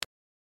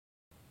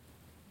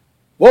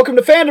Welcome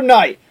to Fandom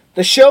Night,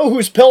 the show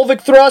whose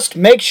pelvic thrust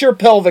makes your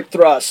pelvic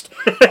thrust.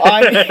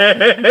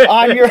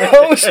 I'm your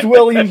host,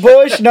 William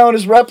Bush, known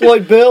as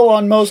Reploid Bill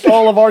on most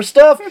all of our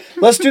stuff.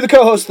 Let's do the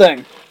co-host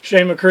thing.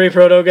 Shane McCree,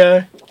 proto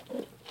guy.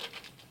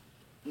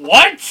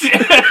 What?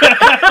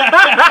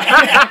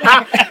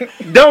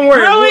 Don't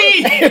worry.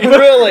 Really?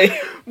 Really?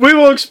 We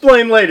will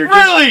explain later.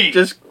 Really?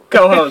 Just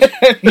co-host.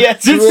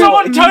 Yes, Did really.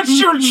 someone touch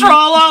your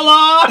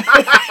tra-la-la?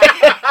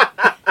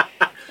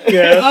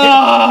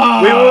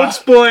 Yeah. We will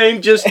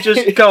explain. Just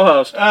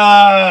co-host.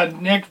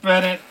 Nick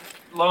Bennett,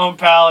 lone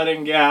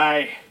paladin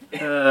guy.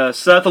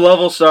 Seth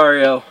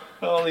Levelsario.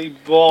 Holy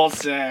ball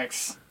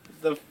sacks.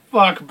 The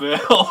fuck, Bill?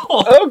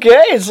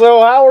 Okay, so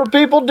how are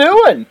people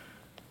doing?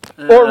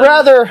 Or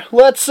rather,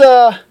 let's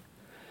get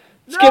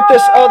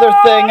this other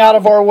thing out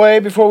of our way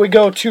before we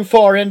go too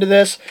far into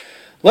this.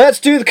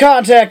 Let's do the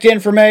contact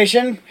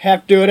information.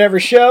 Have to do it every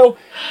show.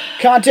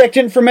 Contact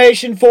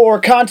information for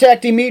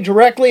contacting me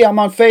directly. I'm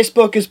on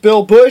Facebook as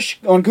Bill Bush.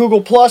 On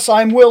Google Plus,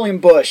 I'm William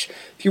Bush.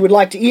 If you would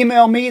like to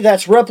email me,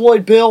 that's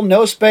reploidbill,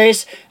 no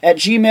space,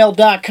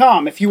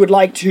 @gmail.com. If you would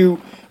like to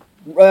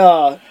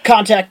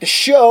contact the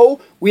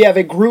show, we have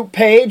a group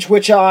page,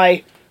 which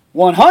I'm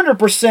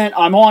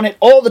on it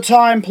all the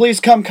time. Please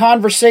come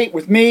conversate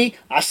with me.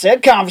 I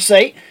said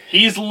conversate.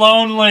 He's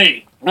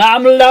lonely.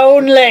 I'm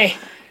lonely.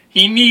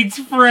 He needs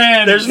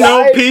friends. There's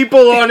no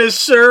people on his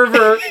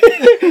server.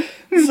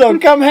 So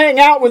come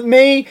hang out with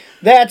me.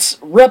 That's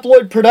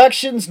Reploid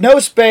Productions, no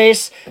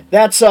space.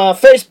 That's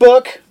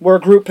Facebook. We're a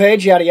group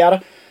page, yada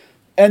yada.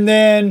 And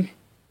then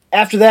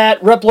after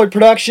that, Reploid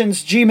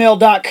Productions,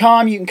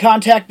 gmail.com. You can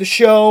contact the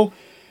show.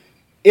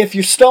 If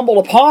you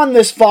stumbled upon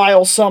this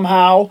file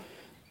somehow,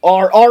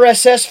 our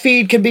RSS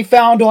feed can be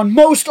found on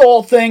most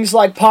all things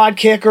like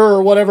Podkicker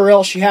or whatever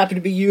else you happen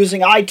to be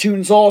using.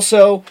 iTunes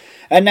also.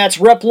 And that's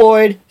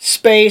Reploid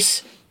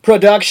Space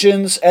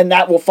Productions, and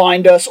that will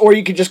find us. Or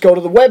you can just go to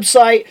the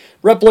website,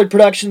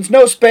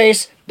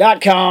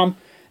 reploidproductionsnospace.com,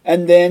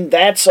 and then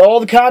that's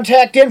all the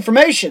contact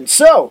information.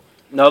 So,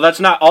 No, that's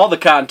not all the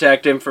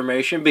contact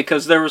information,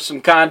 because there was some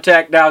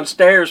contact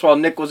downstairs while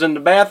Nick was in the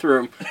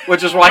bathroom,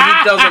 which is why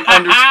he doesn't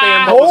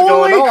understand what was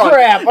going on. holy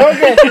crap.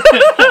 Okay,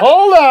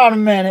 hold on a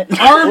minute.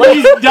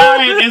 Arby's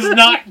diet is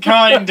not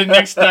kind to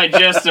Nick's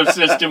digestive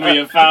system, we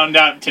have found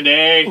out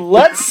today.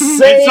 Let's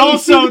say... It's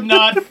also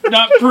not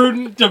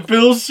prudent to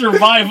Bill's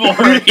survival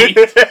rate.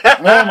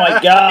 Oh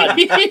my god.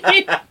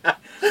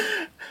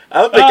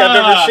 I don't think I've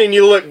ever seen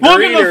you look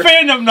Welcome greener. to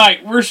Fandom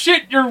Night, where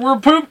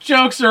poop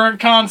jokes are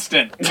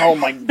constant. Oh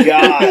my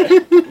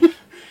god.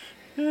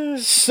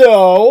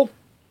 So,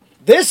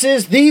 this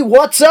is the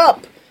What's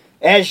Up.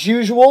 As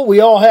usual, we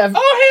all have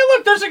Oh, hey,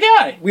 look, there's a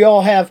guy.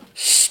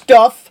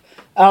 stuff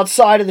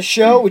outside of the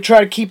show. We try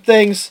to keep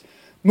things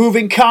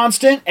moving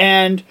constant,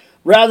 and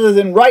rather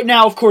than right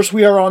now, of course,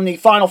 we are on the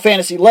Final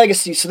Fantasy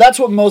Legacy, so that's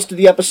what most of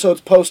the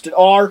episodes posted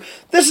are.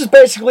 This is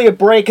basically a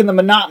break in the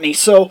monotony,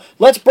 so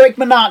let's break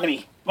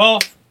monotony. Well,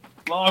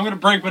 I'm going to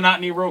break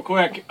monotony real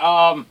quick.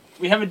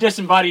 We have a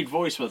disembodied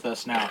voice with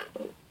us now.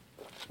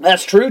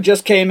 That's true,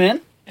 just came in.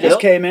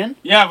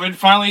 Yeah, we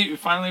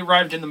finally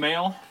arrived in the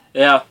mail.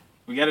 Yeah.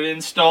 We got it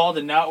installed,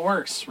 and now it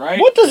works, right?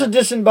 What does a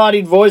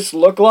disembodied voice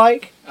look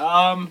like?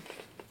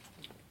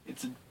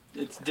 It's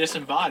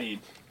disembodied.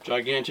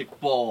 Gigantic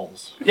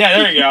balls. Yeah,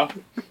 there you go.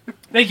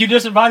 Thank you,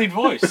 disembodied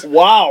voice.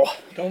 Wow.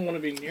 Don't want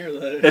to be near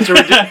that. It's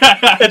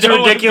It's a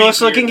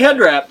ridiculous-looking head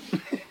wrap.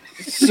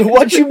 So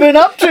what you been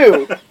up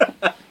to?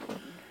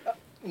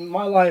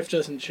 My life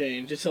doesn't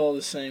change. It's all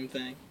the same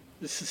thing.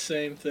 It's the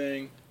same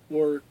thing.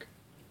 Work,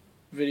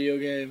 video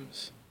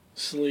games,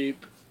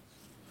 sleep,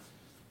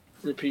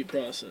 repeat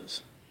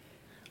process.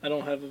 I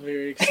don't have a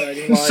very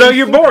exciting life. So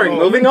you're boring.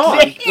 Moving on.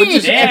 Which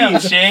is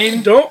Damn, Shane.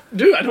 I don't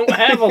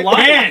have a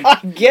life. Man. I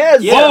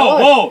guess.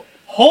 Whoa.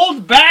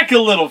 Hold back a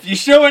little. If you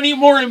show any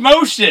more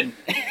emotion,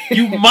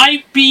 you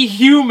might be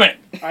human.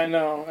 I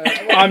know.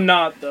 I'm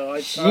not, though.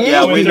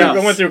 Yeah, we know. I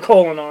went through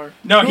Colinar.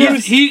 No,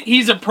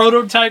 he's a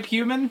prototype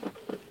human.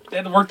 They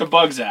had to work the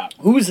bugs out.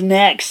 Who's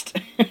next?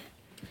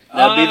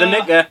 That'd be the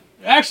Nick guy.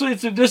 Actually,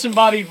 it's a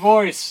disembodied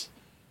voice.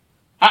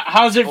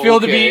 How's it feel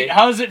to be? Okay.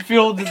 How's it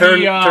feel to Turn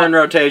be?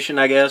 rotation,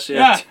 I guess.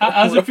 Yeah.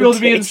 How's it feel to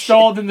be Rotation.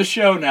 installed in the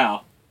show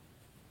now?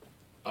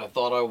 I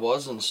thought I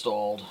was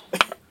installed.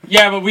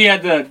 Yeah, but we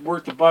had to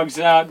work the bugs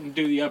out and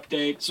do the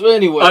update. So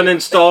anyway,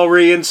 Uninstall,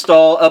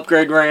 reinstall,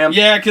 upgrade RAM.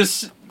 Yeah,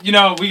 because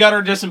we got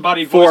our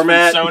disembodied voice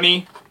Format. from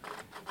Sony.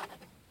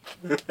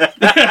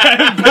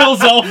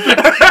 Bill's all.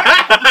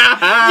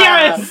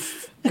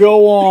 Yes.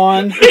 Go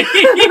on.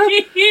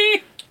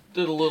 did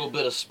a little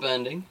bit of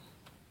spending.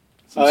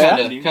 Oh, yeah?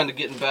 Kind of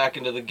getting back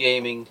into the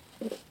gaming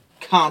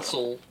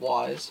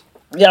console-wise.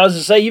 Yeah, I was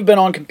to say, you've been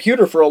on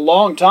computer for a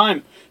long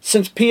time.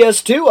 Since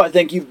PS2, I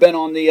think you've been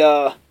on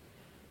the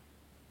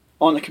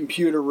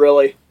computer,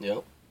 really.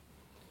 Yep.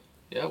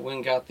 Yeah, went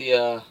and got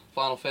the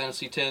Final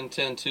Fantasy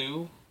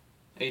X-10-2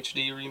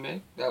 HD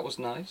remake. That was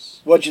nice.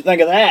 What'd you think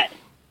of that?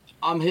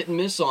 I'm hit and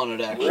miss on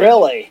it, actually.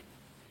 Really?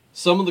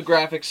 Some of the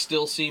graphics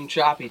still seem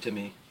choppy to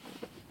me.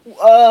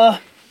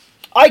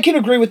 I can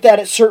agree with that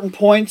at certain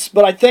points,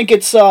 but I think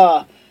it's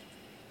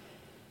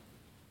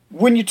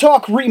when you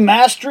talk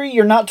remastery,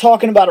 you're not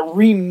talking about a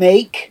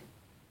remake.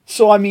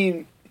 So I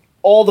mean,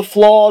 all the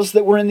flaws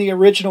that were in the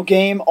original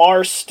game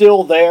are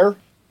still there.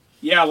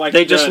 Yeah, like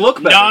They just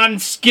look better.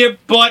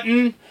 non-skip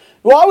button.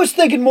 Well, I was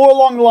thinking more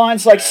along the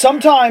lines like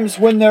sometimes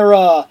when they're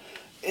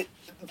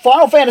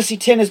Final Fantasy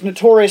X is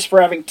notorious for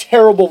having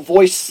terrible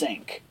voice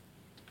sync.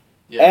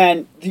 Yeah.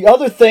 And the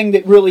other thing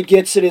that really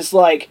gets it is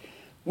like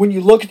when you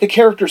look at the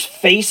characters'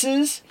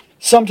 faces,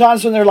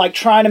 sometimes when they're like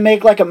trying to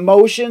make like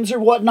emotions or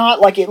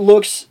whatnot, like it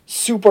looks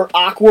super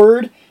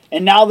awkward.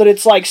 And now that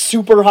it's like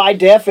super high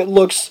def, it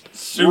looks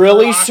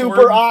really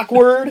super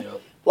awkward.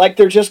 Yep. Like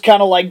they're just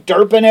kind of like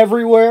derping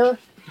everywhere.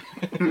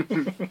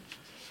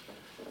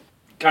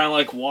 Kind of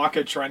like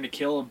Waka trying to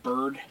kill a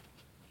bird.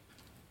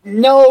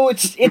 No,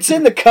 it's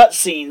in the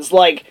cutscenes.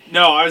 Like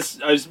No, I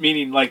was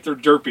meaning like they're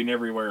derping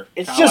everywhere.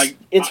 it's Kinda just like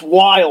it's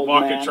wild,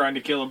 Waka man. trying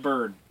to kill a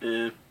bird.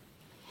 Eh.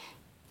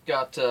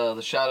 Got the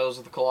Shadows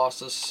of the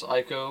Colossus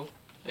Ico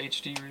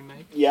HD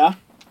remake. Yeah,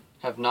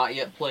 Have not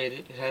yet played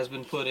it. It has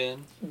been put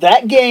in.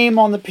 that game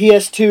on the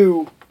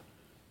PS2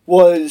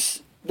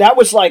 was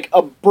like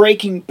a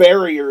breaking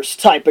barriers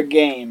type of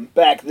game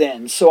back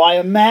then. So I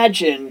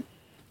imagine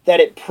that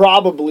it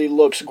probably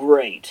looks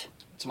great.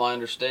 It's my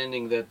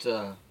understanding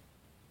that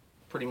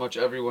pretty much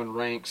everyone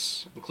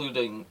ranks,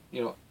 including,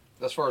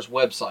 as far as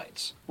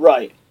websites,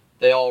 Right.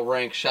 they all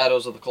rank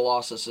Shadows of the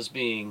Colossus as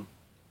being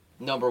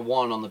number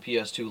 1 on the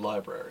PS2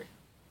 library.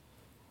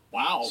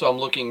 Wow. So I'm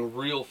looking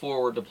real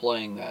forward to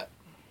playing that.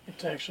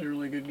 It's actually a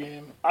really good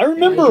game. I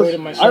remember. enjoyed it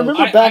myself. I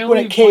remember I back when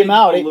only it came played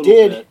out, a it little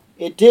did. bit.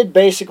 It did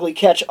basically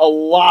catch a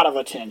lot of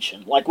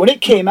attention. Like when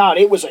it came out,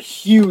 it was a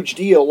huge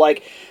deal.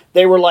 Like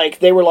they were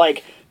like,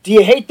 "Do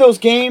you hate those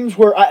games?"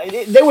 Where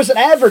there was an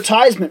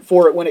advertisement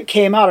for it when it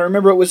came out. I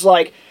remember it was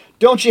like,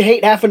 "Don't you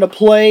hate having to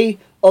play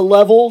a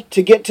level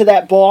to get to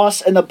that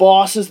boss, and the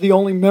boss is the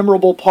only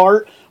memorable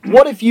part?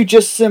 What if you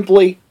just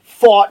simply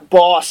fought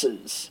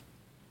bosses?"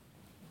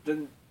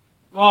 Then,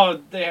 well,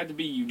 they had to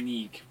be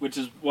unique, which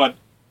is what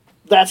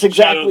That's Shadow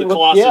exactly of the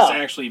what. Colossus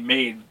Yeah, actually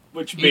made,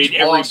 which Each made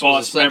every boss was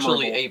boss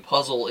essentially memorable. a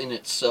puzzle in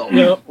itself.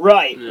 Yep.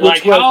 right. Like,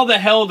 Which was- how the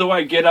hell do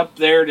I get up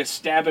there to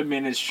stab him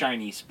in his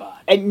shiny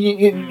spot? And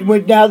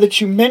now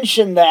that you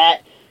mention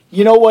that,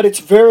 you know what it's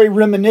very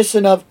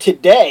reminiscent of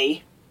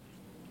today.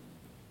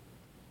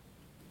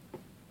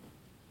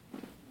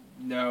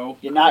 No.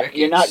 You're not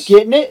Crickets.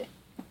 getting it?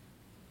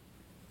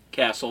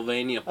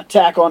 Castlevania.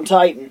 Attack on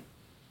Titan.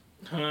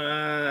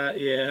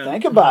 Yeah.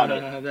 Think about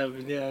it.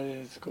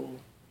 It's cool.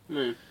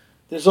 Hmm.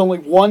 There's only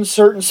one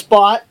certain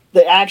spot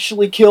that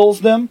actually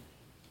kills them.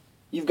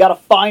 You've got to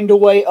find a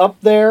way up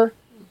there.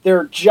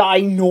 They're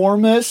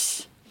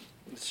ginormous.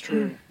 It's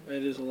true.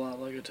 It is a lot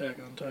like Attack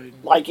on Titan.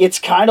 Like it's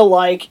kind of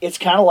like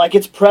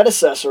its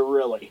predecessor,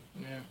 really.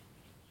 Yeah.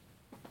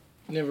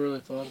 Never really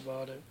thought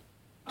about it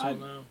I-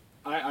 till now.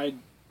 I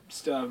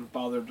still haven't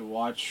bothered to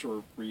watch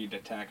or read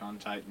Attack on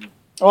Titan.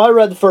 Oh, I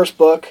read the first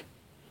book,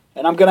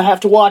 and I'm gonna have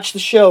to watch the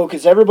show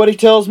because everybody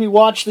tells me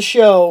watch the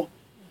show.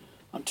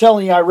 I'm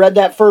telling you, I read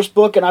that first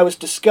book and I was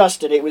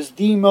disgusted. It was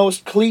the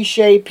most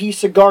cliche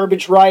piece of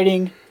garbage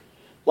writing.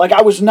 Like,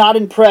 I was not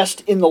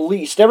impressed in the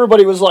least.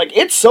 Everybody was like,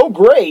 "It's so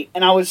great,"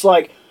 and I was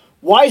like,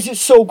 "Why is it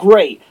so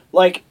great?"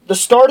 Like, the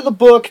start of the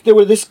book,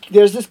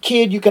 there's this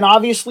kid, you can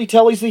obviously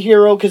tell he's the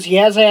hero because he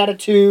has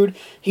attitude.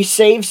 He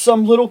saves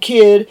some little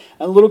kid,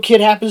 and the little kid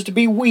happens to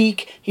be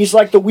weak. He's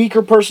like the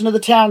weaker person of the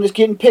town that's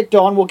getting picked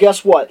on. Well,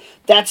 guess what?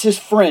 That's his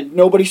friend.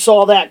 Nobody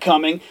saw that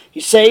coming.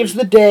 He saves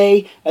the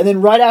day, and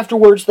then right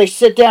afterwards, they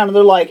sit down and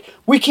they're like,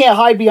 "We can't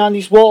hide behind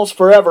these walls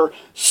forever.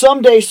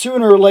 Someday,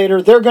 sooner or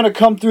later, they're going to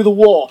come through the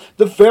wall."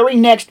 The very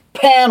next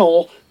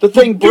panel, the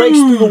thing breaks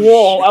through the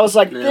wall. I was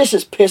like, this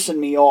is pissing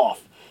me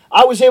off.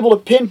 I was able to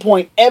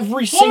pinpoint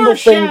every single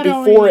thing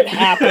before it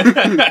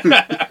happened.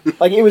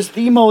 Like, it was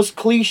the most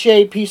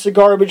cliche piece of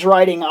garbage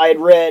writing I had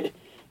read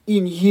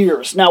in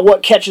years. Now,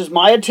 what catches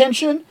my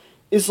attention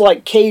is,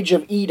 like, Cage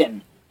of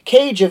Eden.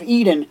 Cage of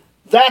Eden,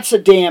 that's a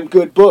damn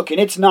good book, and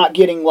it's not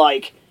getting,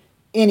 like,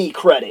 any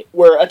credit.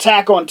 Where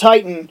Attack on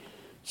Titan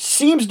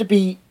seems to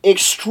be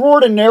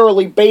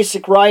extraordinarily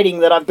basic writing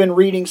that I've been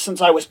reading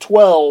since I was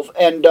 12,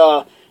 and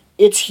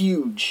it's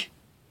huge.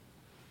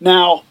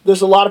 Now,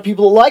 there's a lot of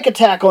people who like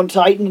Attack on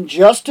Titan, and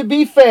just to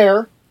be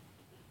fair,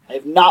 I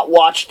have not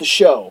watched the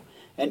show.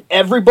 And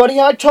everybody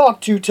I talk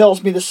to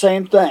tells me the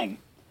same thing.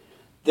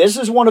 This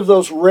is one of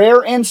those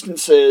rare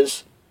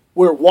instances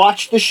where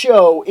watch the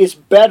show is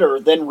better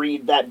than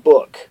read that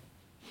book.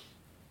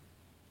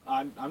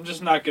 I'm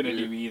just not gonna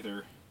do either.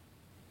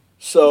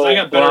 'Cause So, I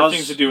got better Well, I was-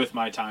 things to do with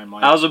my time.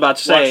 Like I was about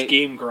to say, watch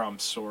Game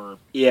Grumps or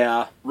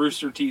yeah.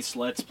 Rooster Teeth's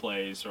Let's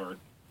Plays or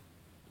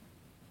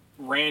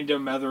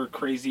random other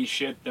crazy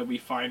shit that we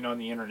find on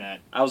the internet.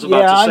 I was about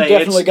yeah, to I'm say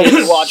definitely going to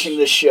be it's- watching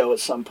this show at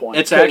some point.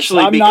 It's 'cause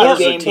actually I'm not because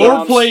game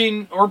of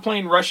downs. Or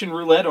playing Russian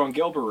roulette on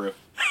Gilbaroo.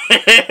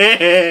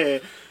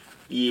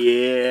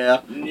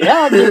 Yeah. Yeah,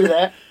 I'll do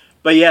that.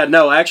 But yeah,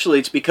 no, actually,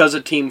 it's because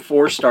of Team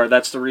 4 Star.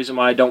 That's the reason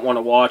why I don't want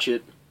to watch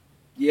it.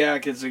 Yeah,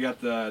 because they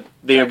got the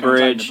The Attack on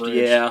Titan abridged,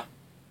 yeah.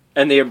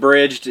 And the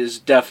abridged is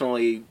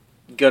definitely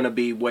gonna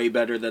be way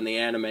better than the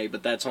anime,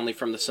 but that's only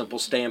from the simple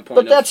standpoint.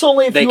 But that's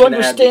only if they you can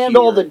add the understand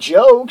all humor. the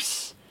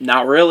jokes.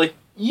 Not really.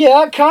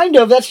 Yeah, kind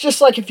of. That's just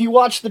like if you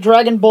watch the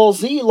Dragon Ball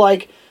Z,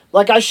 like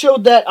I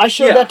showed that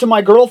Yeah. that to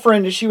my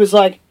girlfriend and she was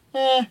like,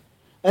 eh.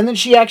 And then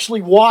she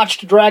actually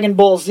watched Dragon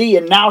Ball Z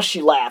and now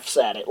she laughs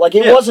at it. Like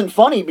it Yeah. wasn't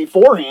funny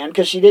beforehand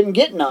because she didn't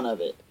get none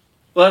of it.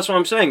 Well, that's what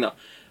I'm saying, though.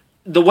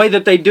 The way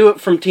that they do it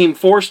from Team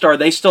 4-Star,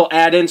 they still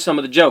add in some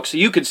of the jokes. So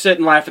you could sit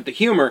and laugh at the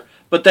humor,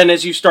 but then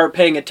as you start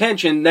paying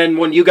attention, then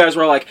when you guys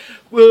were like,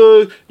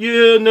 well,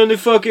 yeah, and then they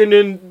fucking,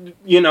 and,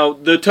 you know,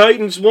 the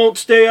Titans won't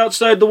stay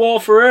outside the wall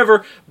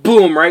forever,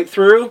 boom, right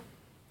through,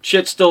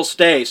 shit still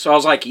stays. So I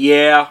was like,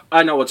 yeah,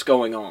 I know what's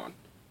going on.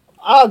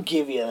 I'll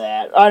give you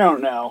that. I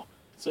don't know.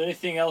 So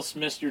anything else,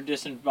 Mr.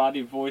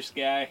 Disembodied Voice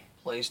guy?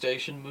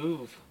 PlayStation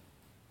Move.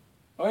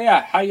 Oh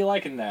yeah, how you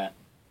liking that?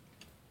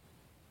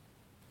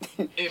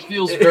 It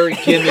feels very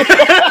gimmicky.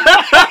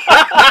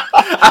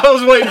 I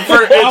was waiting for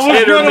I was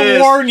hit or going to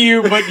miss. warn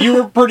you, but you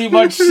were pretty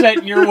much set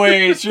in your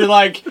ways. You're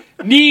like,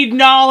 need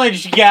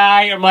knowledge,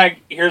 guy. I'm like,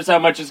 here's how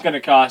much it's going to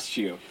cost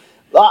you.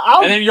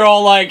 I'll, And then you're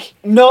all like,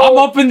 no, I'm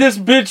up in this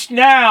bitch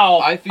now.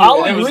 I feel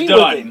I'll and it was agree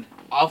done. with him.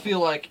 I feel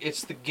like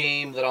it's the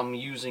game that I'm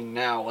using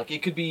now. Like,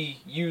 it could be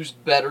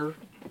used better.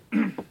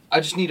 I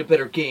just need a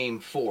better game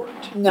for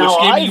it. Now,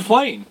 Which game are you I've,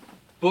 playing?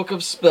 Book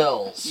of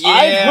Spells.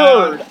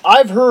 Yeah.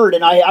 I've heard,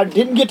 and I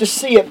didn't get to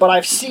see it, but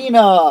I've seen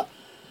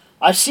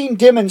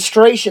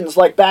demonstrations,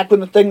 like back when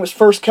the thing was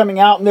first coming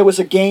out, and there was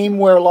a game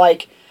where,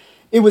 like,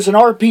 it was an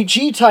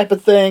RPG type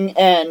of thing,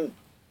 and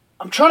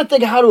I'm trying to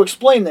think of how to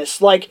explain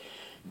this. Like,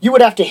 you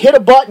would have to hit a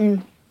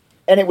button,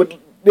 and it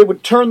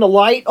would turn the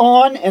light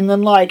on, and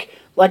then,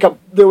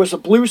 there was a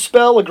blue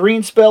spell, a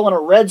green spell, and a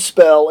red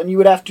spell, and you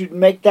would have to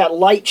make that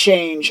light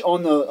change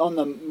on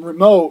the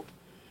remote.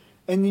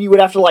 And you would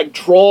have to, like,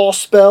 draw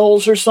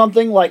spells or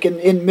something, like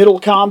in middle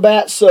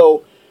combat.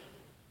 So,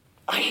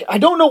 I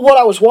don't know what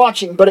I was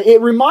watching, but it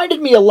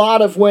reminded me a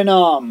lot of when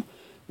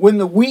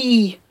the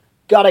Wii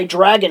got a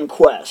Dragon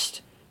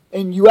Quest.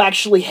 And you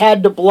actually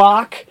had to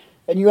block,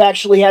 and you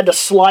actually had to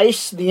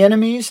slice the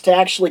enemies to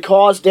actually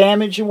cause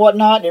damage and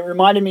whatnot. It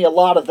reminded me a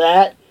lot of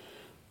that.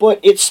 But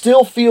it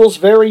still feels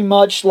very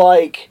much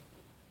like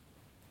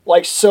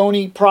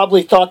Sony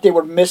probably thought they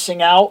were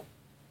missing out.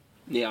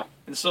 Yeah.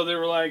 And so they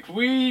were like,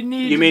 we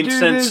need You to mean do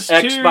since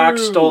this Xbox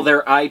too. stole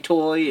their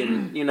iToy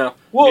and,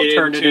 Well,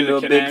 turned it into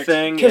a big Kinect.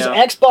 thing? because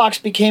Yeah.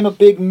 Xbox became a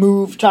big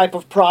move type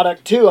of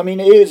product too. I mean,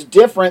 it is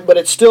different, but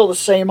it's still the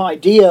same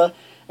idea.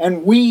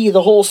 And Wii,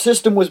 the whole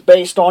system was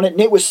based on it, and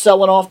it was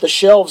selling off the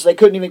shelves. They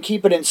couldn't even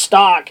keep it in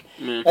stock.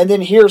 Mm. And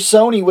then here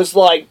Sony was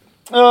like,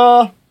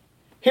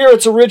 here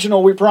it's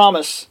original, we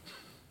promise.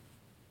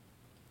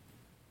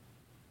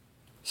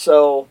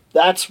 So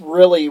that's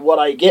really what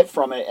I get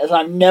from it, as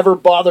I've never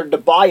bothered to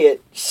buy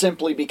it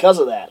simply because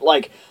of that.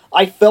 Like,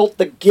 I felt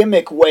the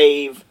gimmick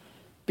wave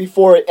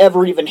before it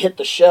ever even hit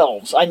the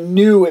shelves. I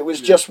knew it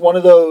was just one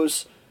of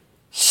those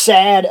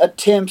sad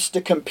attempts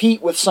to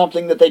compete with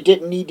something that they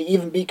didn't need to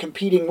even be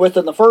competing with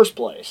in the first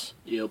place.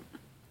 Yep.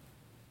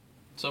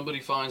 Somebody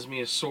finds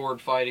me a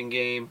sword fighting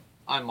game,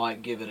 I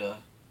might give it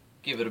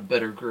a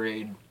better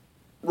grade,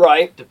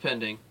 Right.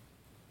 depending.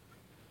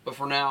 But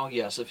for now,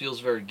 yes, it feels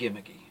very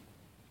gimmicky.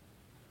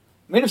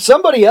 I mean, if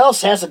somebody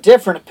else has a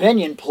different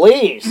opinion,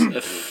 please,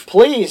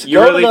 please You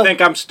go really to the...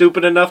 think I'm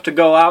stupid enough to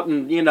go out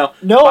and, No,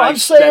 buy I'm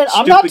saying that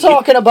I'm not stupid game?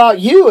 talking about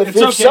you. If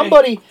It's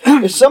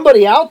okay.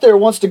 somebody out there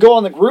wants to go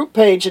on the group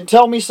page and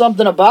tell me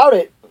something about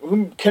it,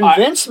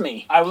 convince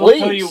me. I will please.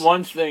 tell you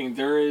one thing.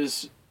 There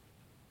is,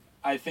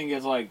 I think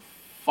it's like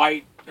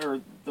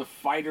the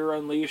Fighter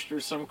Unleashed or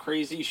some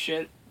crazy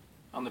shit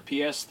on the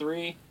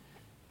PS3.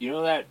 You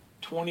know that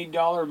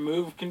 $20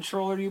 Move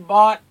controller you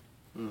bought?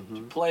 Mm-hmm.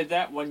 To play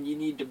that one, you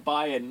need to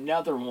buy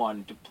another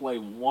one to play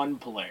one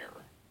player.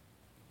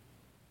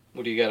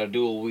 What do you got, a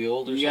dual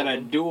wield or You something?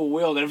 got a dual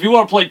wield. And if you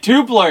want to play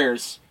two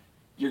players,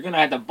 you're going to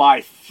have to buy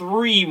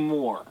 3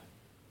 more.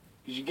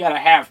 Because you got to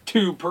have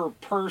 2 per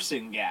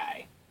person,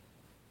 guy.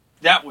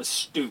 That was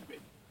stupid.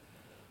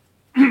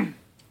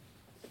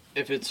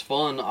 If it's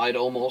fun, I'd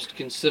almost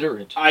consider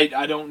it. I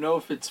don't know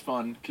if it's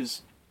fun,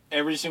 because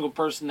every single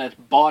person that's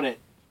bought it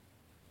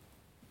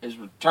has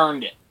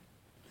returned it.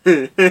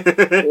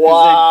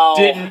 Wow.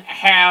 They didn't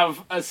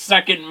have a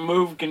second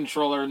Move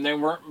controller, and they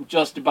weren't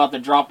just about to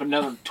drop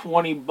another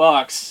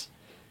 $20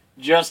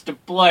 just to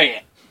play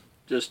it.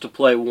 Just to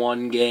play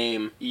one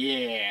game.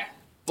 Yeah.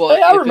 But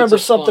Hey, I if it's remember a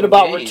something fun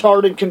about game-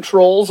 retarded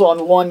controls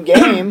on one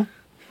game.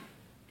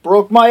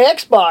 Broke my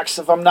Xbox,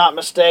 if I'm not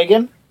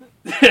mistaken.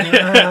 No,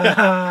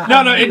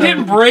 it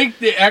didn't break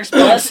the Xbox.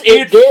 Yes,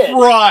 it did.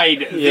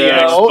 fried the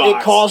Yeah. No, Xbox.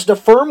 it caused a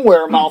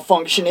firmware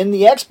malfunction in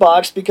the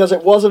Xbox because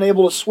it wasn't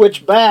able to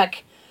switch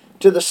back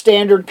to the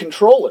standard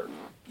controller.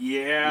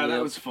 Yeah, that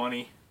Yep. was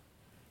funny.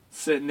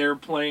 sitting there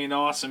playing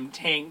awesome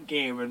tank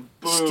game, and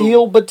boom,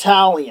 Steel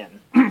Battalion.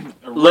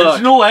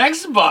 original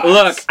Xbox.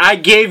 Look, I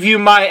gave you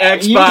my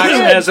Xbox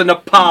did. as an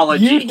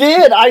apology. You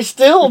did. I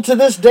still, to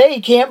this day,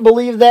 can't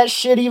believe that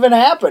shit even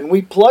happened.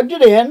 We plugged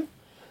it in,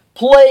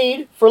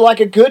 played for like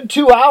a good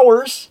 2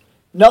 hours.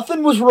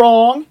 Nothing was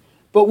wrong.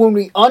 But when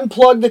we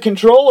unplugged the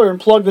controller and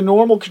plugged the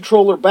normal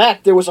controller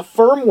back, there was a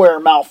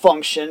firmware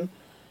malfunction,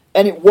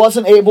 and it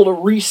wasn't able to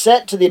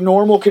reset to the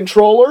normal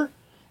controller.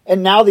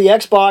 And now the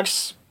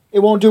Xbox, it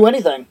won't do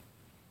anything.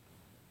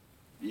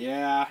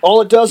 Yeah.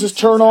 All it does is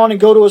turn on and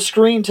go to a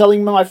screen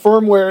telling me my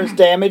firmware is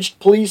damaged.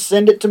 Please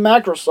send it to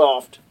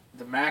Microsoft.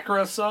 The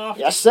Macrosoft?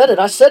 Yeah, I said it.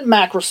 I said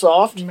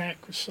Microsoft.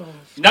 Microsoft.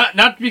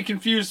 Not to be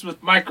confused with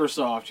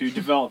Microsoft, who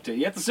developed it.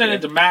 You have to send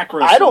it to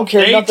Microsoft. I don't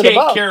care nothing They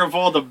about take care of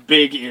all the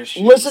big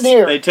issues. Listen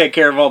here. They take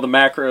care of all the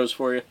macros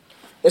for you.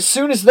 As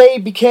soon as they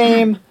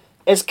became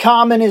as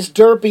common as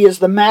derpy as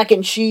the mac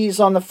and cheese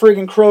on the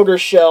friggin' Kroger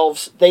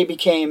shelves, they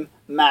became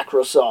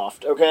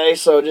Microsoft. Okay,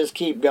 so just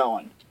keep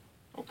going.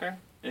 Okay.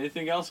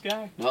 Anything else,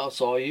 guy? No, it's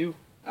all you.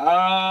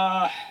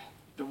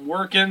 Been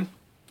working.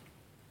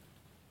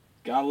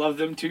 Gotta love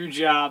them 2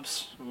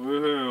 jobs.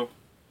 Woohoo.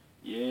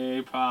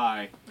 Yay,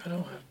 pie. I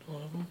don't have to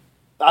love them.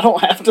 I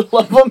don't have to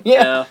love them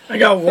yet. Yeah. I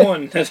got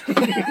one.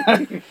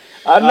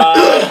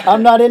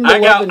 I'm not into I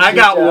got loving I two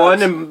got jobs.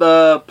 one,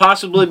 and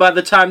possibly by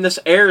the time this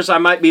airs, I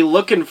might be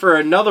looking for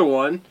another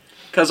one,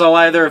 because I'll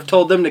either have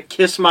told them to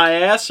kiss my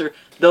ass, or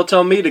they'll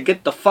tell me to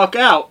get the fuck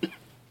out.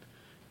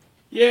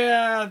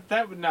 Yeah,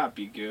 that would not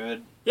be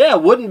good. Yeah,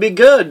 it wouldn't be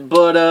good,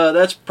 but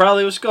that's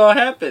probably what's gonna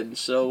happen.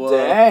 So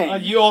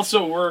Dang. You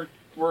also work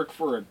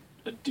for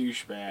a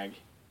douchebag.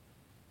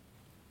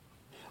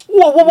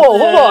 Whoa,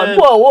 hold on.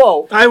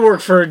 Whoa. I work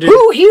for a dude.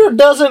 Who here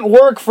doesn't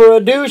work for a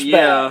douchebag?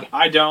 yeah,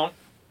 I don't.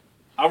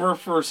 I work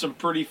for some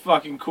pretty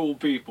fucking cool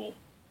people.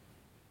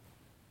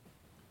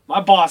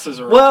 My bosses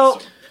are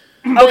well,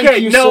 awesome. okay,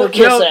 you, no, sir,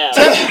 kiss no.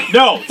 ass.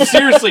 No,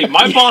 seriously,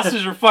 my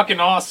bosses are fucking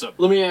awesome.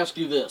 Let me ask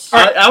you this.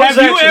 I was Have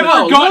you actually- ever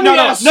No, gone? let me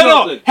ask No.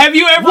 something. Have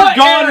you ever What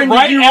gone errand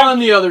right did you after? run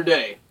the other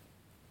day?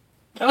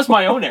 That was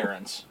my own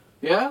errands.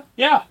 Yeah?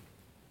 Yeah,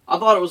 I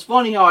thought it was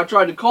funny how I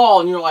tried to call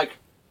and you're like,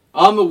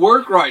 I'm at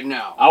work right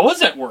now. I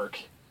was at work.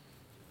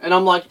 And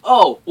I'm like,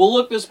 oh, well,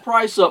 look this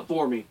price up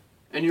for me.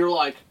 And you're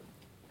like,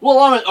 well,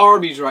 I'm at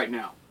Arby's right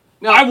now.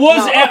 Now I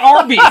was at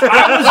Arby's.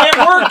 I was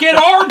at work at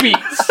Arby's.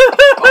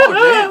 Oh,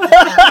 damn.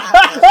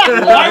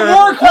 I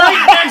work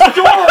right next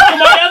door to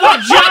my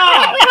other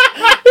job.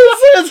 He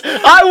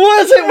says, I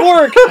was at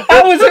work.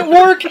 I was at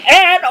work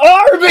at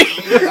Arby's.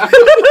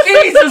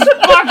 Jesus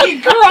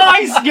fucking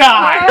Christ,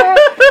 guy.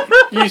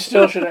 You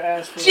still should have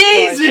asked for the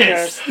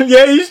Jesus. price,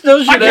 yeah, you still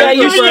I should could have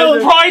give you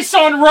a price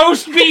on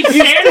roast beef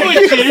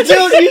sandwiches.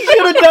 Dude, you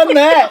should have done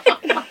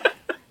that.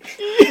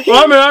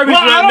 Well, I'm at Arby's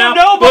Well, I right don't now.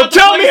 know about Well, the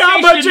tell me how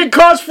much PlayStation. it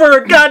costs for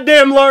a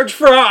goddamn large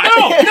fry.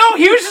 No,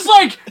 he was just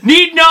like,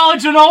 need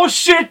knowledge on all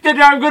shit that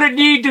I'm gonna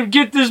need to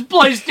get this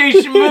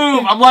PlayStation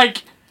Move. I'm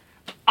like,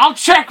 I'll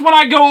check when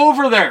I go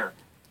over there.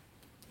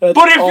 That's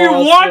But if you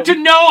awesome. want to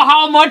know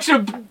how much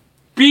a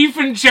beef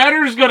and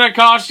cheddar is gonna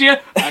cost you,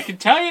 I can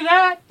tell you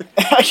that.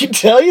 I can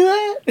tell you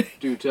that.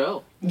 Do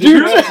tell.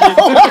 Dude, Right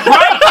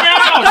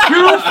now,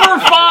 2 for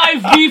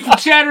 $5 beef and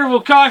cheddar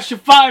will cost you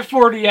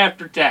 $5.40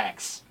 after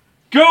tax.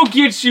 Go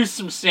get you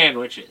some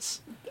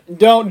sandwiches.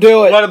 don't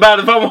do it. What about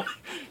if I want?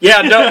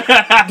 Yeah, don't.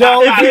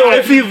 Don't do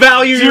If it. you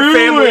value your Do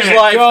family's it.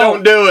 life,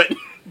 Don't. don't do it.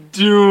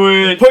 Do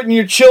it. Putting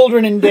your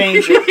children in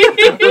danger.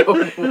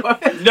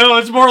 No,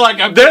 it's more like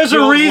I'm There's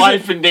a reason-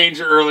 life in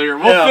danger earlier.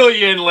 We'll Yeah. fill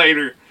you in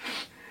later.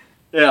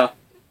 Yeah.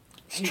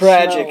 It's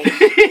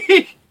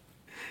tragic.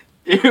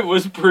 It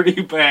was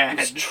pretty bad.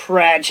 It's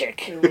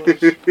tragic. It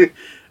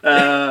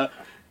was.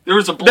 There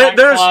was a black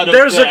cloud of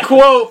There's a death.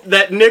 quote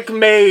that Nick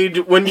made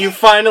when you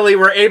finally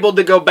were able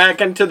to go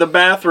back into the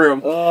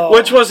bathroom, Oh.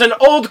 which was an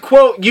old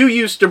quote you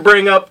used to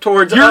bring up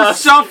towards Your us.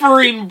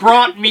 suffering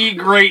brought me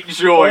great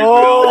joy,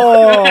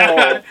 Oh.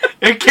 Bill.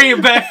 It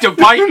came back to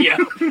bite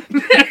you.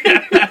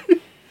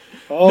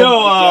 Oh No,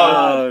 my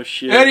God. Oh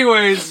shit.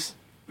 Anyways,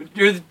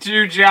 do the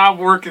 2 job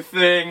work a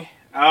thing.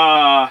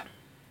 Got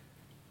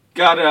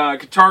a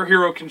Guitar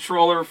Hero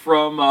controller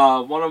from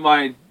one of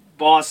my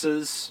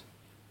bosses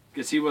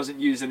because he wasn't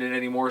using it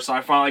anymore, so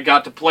I finally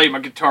got to play my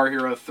Guitar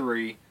Hero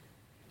 3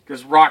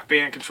 because Rock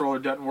Band controller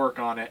doesn't work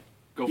on it.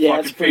 Go Yeah,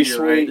 fucking it's pretty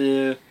figure, right?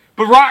 Yeah.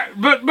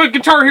 But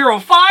Guitar Hero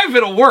 5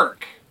 it'll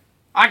work.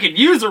 I could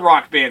use a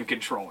Rock Band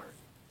controller,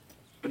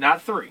 but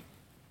not 3.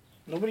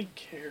 Nobody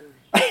cares.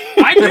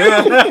 I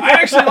do. I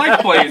actually like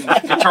playing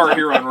Guitar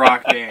Hero and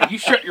Rock Band. You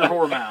shut your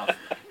whore mouth.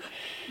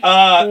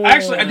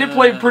 Actually, I did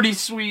play a pretty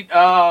sweet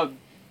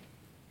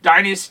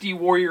Dynasty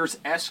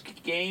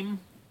Warriors-esque game.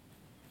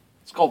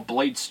 It's called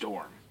Blade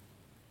Storm.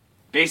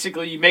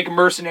 Basically, you make a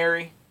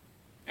mercenary,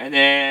 and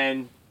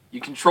then you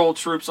control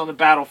troops on the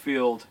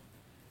battlefield,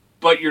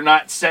 but you're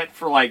not set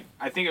for, like,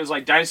 I think it was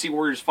like Dynasty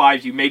Warriors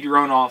 5, you made your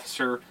own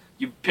officer,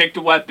 you picked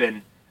a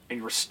weapon, and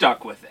you were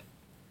stuck with it.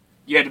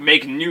 You had to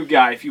make a new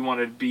guy if you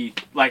wanted to be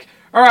like,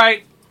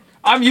 alright,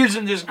 I'm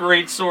using this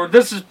great sword,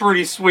 this is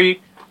pretty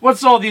sweet,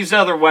 what's all these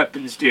other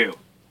weapons do?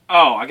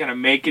 Oh, I gotta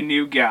make a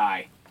new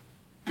guy.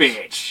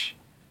 Bitch.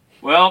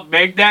 Well,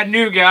 make that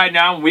new guy,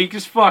 now I'm weak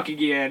as fuck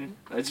again.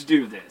 Let's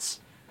do this.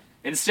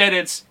 Instead,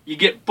 it's, you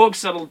get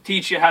books that'll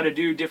teach you how to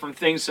do different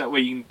things, so that way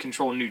you can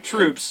control new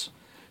troops.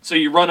 So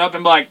you run up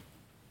and be like,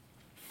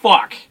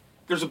 fuck,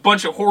 there's a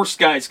bunch of horse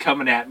guys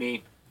coming at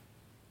me.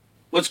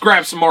 Let's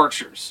grab some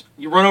archers.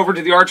 You run over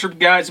to the archer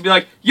guys and be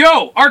like,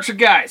 yo, archer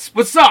guys,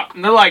 what's up?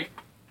 And they're like,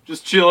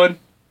 just chilling.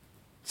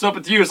 What's up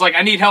with you? It's like,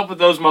 I need help with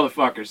those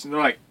motherfuckers. And they're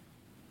like,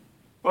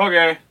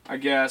 okay, I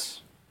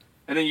guess.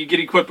 And then you get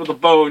equipped with a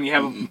bow and you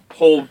have a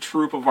whole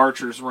troop of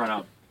archers run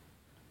up.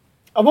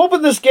 I'm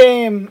hoping this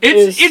game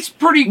It's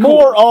pretty cool.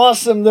 more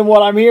awesome than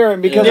what I'm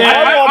hearing, because Yeah,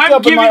 I walked I'm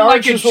up and my giving,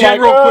 like, a archers were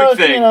general like, quick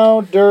thing. you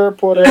know,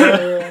 derp,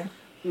 whatever.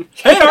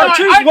 Hey,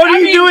 archers, what are I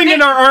you mean, doing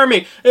in our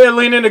army? Yeah,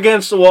 leaning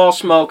against the wall,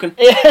 smoking.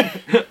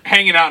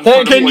 Hanging out in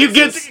front of Can you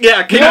places.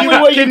 get? Yeah, The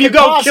only way can you you could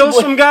go kill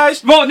possibly- some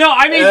guys? Well, no,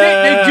 I mean,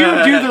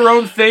 they do their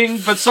own thing,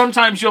 but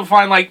sometimes you'll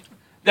find, like,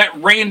 that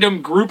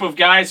random group of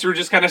guys who are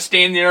just kind of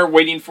standing there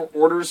waiting for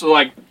orders. So,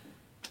 like,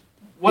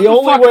 what the the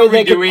only fuck way are we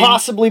they doing? could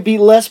possibly be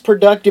less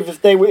productive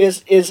if they were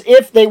is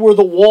if they were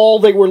the wall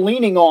they were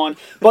leaning on,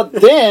 but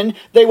then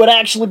they would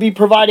actually be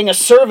providing a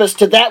service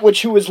to that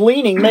which who is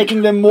leaning,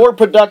 making them more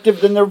productive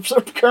than their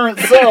current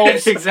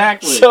selves.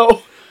 Exactly.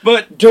 So,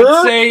 But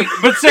Dirt?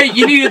 say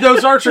you needed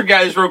those archer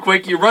guys real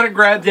quick. You run and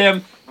grab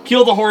them,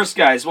 kill the horse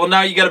guys. Well,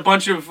 now you got a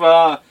bunch of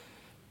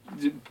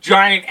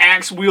giant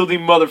axe wielding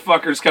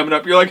motherfuckers coming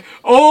up. You're like,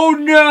 oh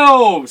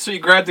no! So you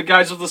grab the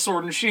guys with the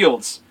sword and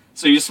shields.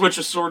 So you switch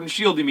a sword and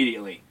shield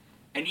immediately.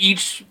 And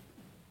each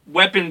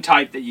weapon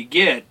type that you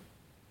get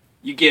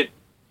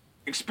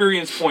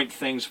experience point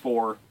things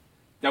for.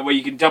 That way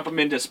you can dump them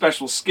into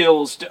special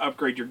skills to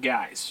upgrade your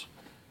guys.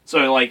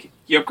 So like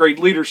you upgrade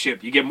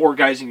leadership, you get more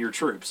guys in your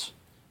troops.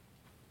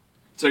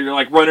 So you're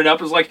like running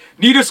up, it's like,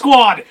 need a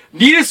squad,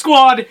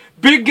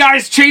 big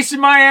guys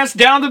chasing my ass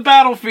down the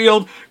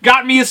battlefield,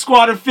 got me a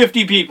squad of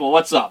 50 people,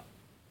 what's up?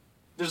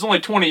 There's only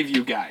 20 of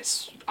you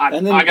guys.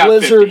 and then I got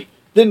Blizzard 50.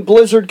 then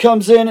Blizzard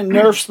comes in and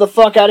nerfs the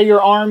fuck out of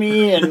your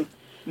army, and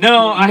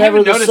No, I never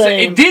haven't the noticed it.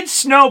 same. It did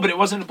snow, but it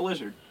wasn't a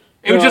blizzard.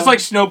 It was Yeah. just like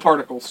snow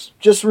particles.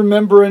 just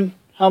remembering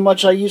how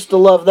much I used to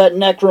love that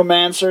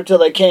Necromancer till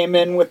they came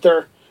in with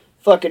their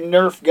fucking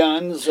Nerf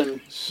guns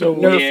and So,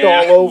 nerfed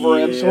Yeah. all over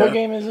him. so what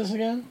game is this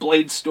again?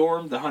 Blade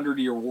Storm, the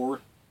 100-Year War.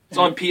 It's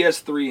on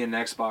PS3 and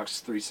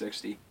Xbox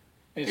 360.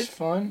 It's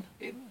fun.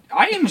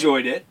 I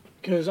enjoyed it.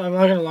 Because I'm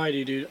not gonna lie to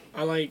you, dude.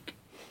 I like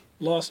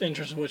lost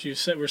interest in what you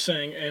were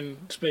saying and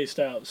spaced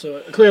out.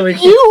 So clearly,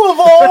 You of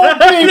all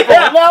people!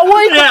 Now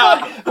wait the Yeah.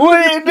 fuck.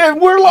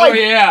 We're Oh like,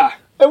 yeah.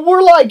 and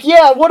we're like,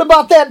 yeah. What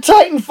about that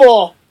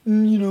Titanfall?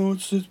 You know,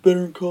 it's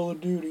better than Call of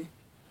Duty.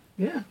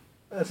 yeah,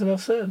 that's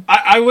enough said.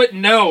 I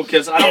wouldn't know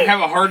because I don't have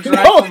a hard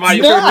drive No, for my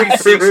it's not.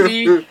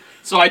 360,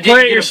 so I Play didn't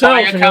it get to yourself buy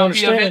a and you'll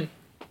copy of understand. it.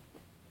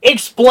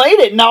 Explain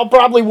it, and I'll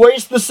probably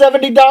waste the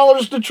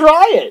 $70 to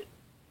try it.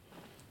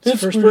 It's a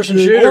first-person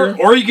pretty good. shooter.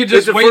 Or you could It's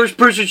just a wait.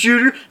 first-person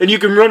shooter, and you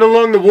can run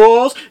along the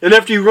walls. And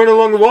after you run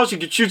along the walls, you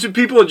can shoot some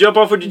people and jump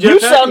off with your jetpack. You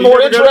sound and more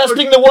never gotta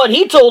interesting than what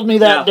he told me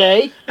that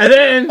day. And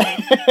then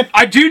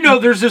I do know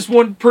there's this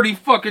one pretty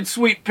fucking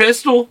sweet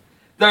pistol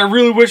that I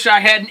really wish I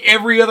had in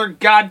every other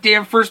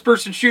goddamn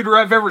first-person shooter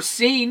I've ever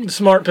seen. the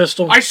smart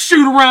pistol. I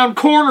shoot around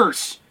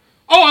corners.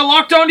 Oh, I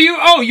locked onto you.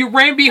 Oh, you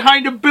ran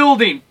behind a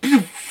building.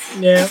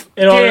 yeah,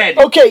 it all. Dead.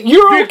 Okay,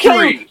 you're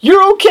okay. Victory.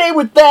 You're okay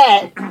with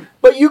that,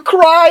 but you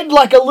cried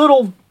like a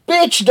little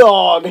bitch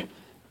dog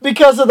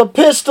because of the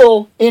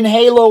pistol in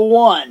Halo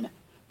 1.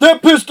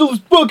 That pistol is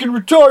fucking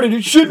retarded.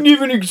 It shouldn't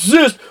even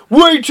exist.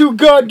 Way too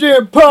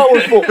goddamn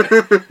powerful.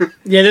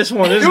 Yeah, this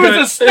one. This It was gun,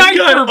 a sniper this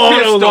gun auto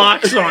pistol.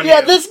 locks on Yeah,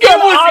 you. this gun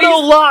was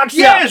auto locks.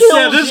 Yes, kills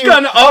yeah, this you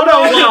gun auto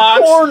around the locks.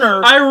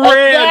 corner. I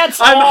ran. That's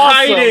I'm awesome.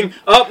 hiding.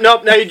 Oh,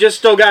 nope, now you just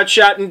still got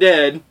shot and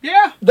dead.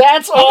 Yeah.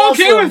 That's I'm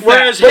awesome. okay with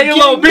Whereas that.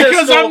 Halo Because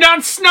pistol- I'm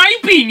not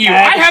sniping you.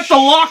 I have to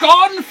lock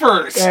on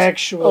first.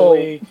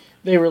 Actually,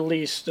 they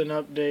released an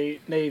update.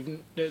 They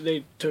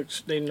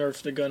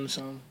nerfed the gun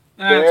some.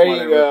 That's There you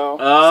whatever. go.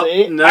 Oh,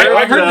 See? no,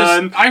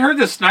 I heard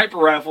the sniper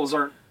rifles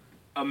aren't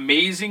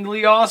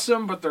amazingly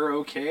awesome, but they're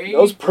okay.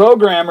 Those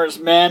programmers,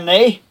 man,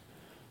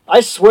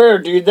 I swear,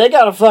 dude, they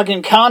got a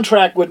fucking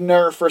contract with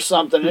Nerf or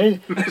something.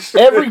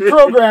 Every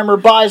programmer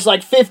buys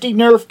like 50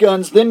 Nerf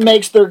guns, then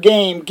makes their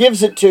game,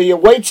 gives it to you,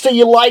 waits till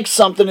you like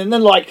something, and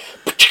then like...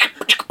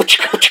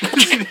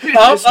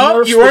 Just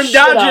nerfs You the weren't shit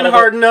out dodging of it.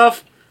 hard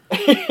enough.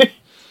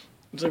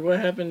 It's like, what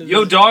happened to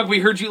Yo, this? dog,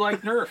 we heard you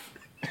like Nerf.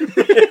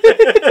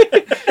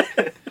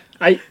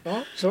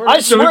 Sorry. I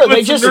swear, they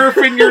Put some just... Nerf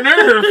in your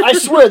Nerf. I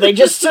swear, they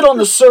just sit on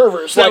the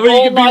servers That like way you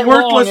all can be night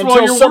long worthless while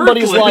until you're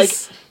somebody's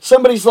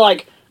worthless.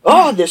 like,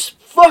 oh, this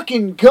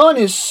fucking gun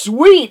is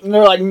sweet, and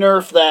they're like,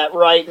 nerf that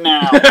right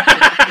now.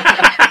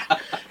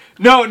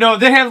 No,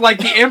 they have like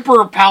the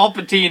Emperor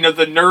Palpatine of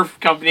the Nerf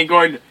company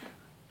going,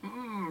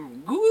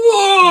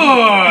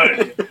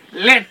 good.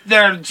 Let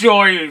their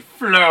joy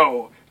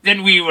flow.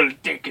 Then we will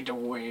take it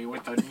away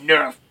with a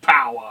Nerf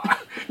power.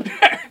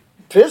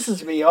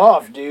 pisses me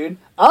off, dude.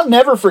 I'll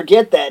never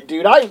forget that,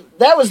 dude.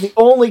 That was the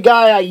only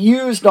guy I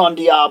used on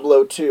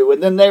Diablo 2,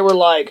 and then they were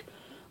like,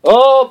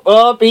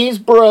 oh, he's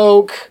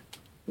broke.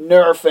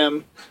 Nerf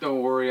him.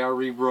 Don't worry, I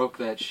re-broke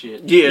that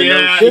shit.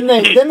 Yeah.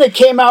 Then they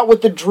came out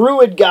with the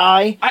druid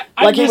guy, I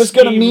like it was miss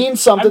going to game- mean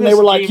something. I They miss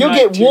were like, game you'll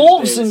night get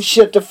wolves Tuesdays. and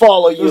shit to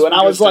follow you. Those And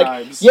I were was good like,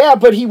 times. yeah,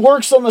 but he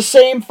works on the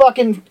same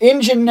fucking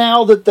engine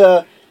now that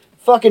the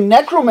fucking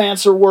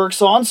necromancer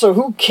works on, so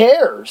who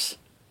cares?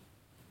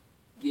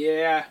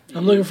 Yeah.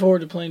 I'm looking forward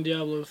to playing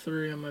Diablo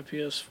 3 on my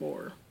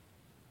PS4.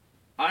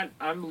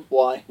 I'm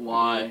Why?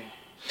 Why?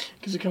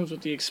 Because it comes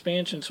with the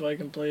expansion so I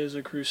can play as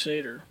a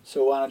Crusader.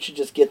 So why don't you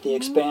just get the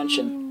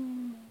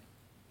expansion?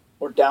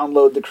 Or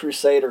download the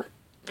Crusader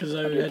Because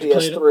I on your had to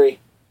play it. PS3.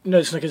 No,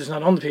 it's not because it's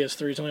not on the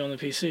PS3, it's only on the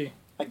PC.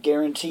 I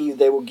guarantee you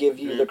they will give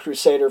you the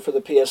Crusader for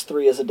the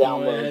PS3 as a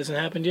No, it download. hasn't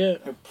happened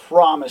yet. I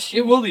promise it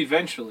you. will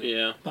eventually.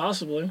 Yeah.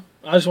 Possibly.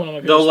 I just want it on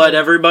my PS4. They'll let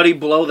everybody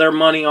blow their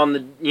money on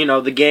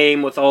the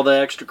game with all the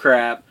extra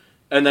crap,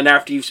 and then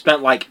after you've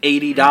spent like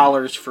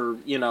 $80 for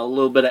a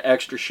little bit of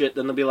extra shit,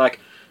 then they'll be like,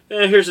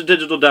 here's a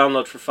digital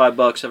download for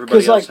 $5. Everybody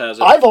Because, else like, has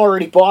it. I've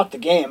already bought the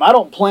game. I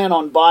don't plan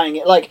on buying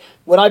it. Like,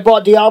 when I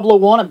bought Diablo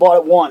 1, I bought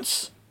it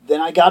once. Then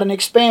I got an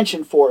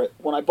expansion for it.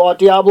 When I bought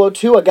Diablo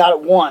 2, I got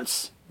it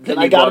once. Then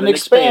I you got bought an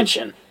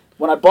expansion.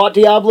 When I bought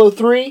Diablo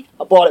 3,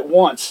 I bought it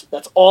once.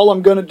 That's all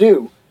I'm going to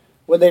do.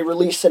 When they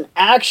release an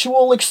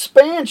actual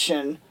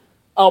expansion,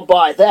 I'll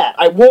buy that.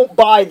 I won't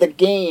buy the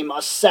game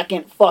a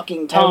second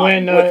fucking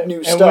time with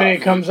new stuff. And when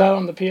it comes out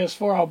on the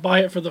PS4, I'll buy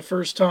it for the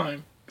first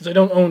time. Because I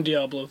don't own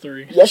Diablo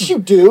 3. Yes, you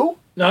do.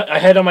 I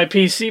had it on my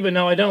PC, but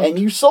now I don't. And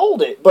you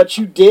sold it. But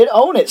you did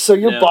own it, so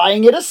you're Yeah.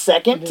 buying it a I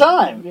second didn't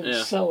time.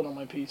 Yeah. sell it on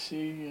my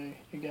PC.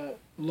 It got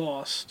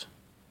lost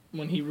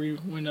when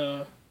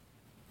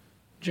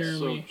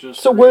Jeremy.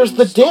 So where's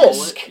the reinstall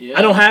disc? it? Yeah.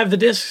 I don't have the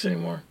discs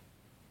anymore.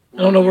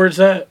 I don't know where it's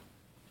at.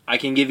 I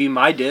can give you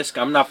my disc.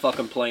 I'm not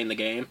fucking playing the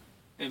game.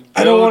 And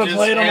I don't Bill wanna just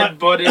play it on my-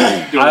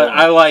 headbutted the door.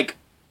 I like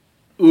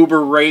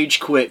uber rage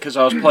quit because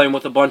I was playing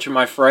with a bunch of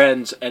my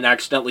friends and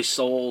accidentally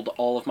sold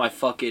all of my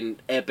fucking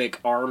epic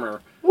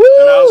armor. Woo!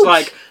 And I was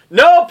like,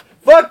 nope,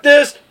 fuck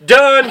this,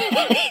 done.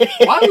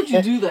 Why would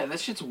you do that? That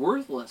shit's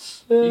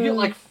worthless. You get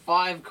like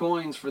 5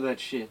 coins for that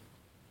shit.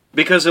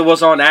 Because it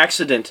was on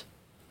accident.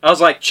 I was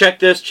like, check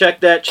this,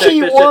 check that, check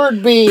this.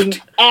 Keyword being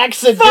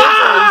accidentally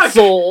Fuck!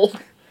 sold.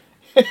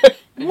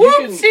 And you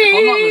can, if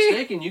I'm not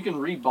mistaken, you can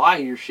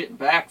rebuy your shit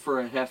back for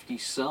a hefty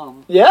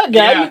sum. Yeah,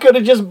 guy, Yeah. you could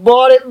have just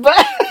bought it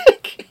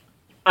back.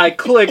 I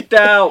clicked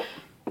out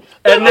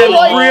and then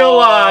like-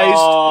 realized.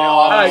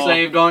 I I-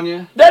 saved on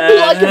you. That'd be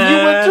like if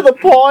you went to the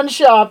pawn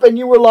shop and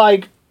you were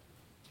like,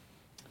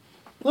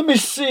 let me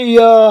see,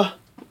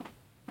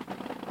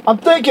 I'm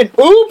thinking,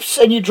 oops,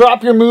 and you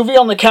drop your movie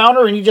on the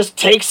counter and he just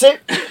takes it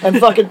and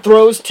fucking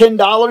throws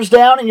 $10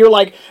 down and you're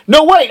like,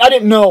 no, wait, I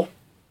didn't know.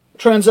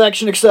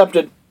 Transaction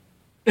accepted.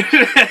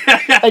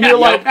 And you're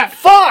like,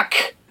 fuck!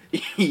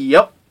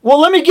 Yep. Well,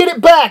 let me get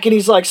it back. And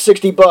he's like,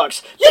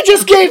 $60. You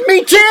just gave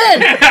me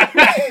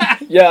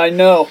 10! Yeah, I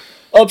know.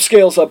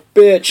 Upscale's a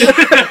bitch.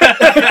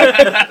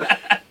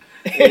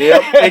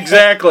 Yep.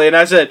 Exactly. And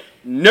I said,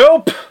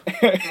 nope.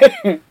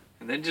 And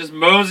then just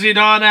moseyed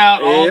on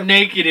out all Yep.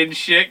 naked and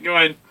shit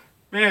going,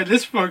 man,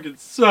 this fucking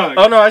sucks.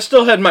 Oh no, I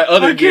still had my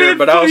other I gear, can't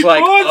but I was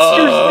fight like,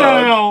 monsters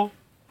ugh.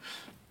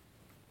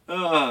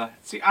 now.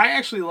 See, I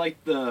actually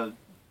like the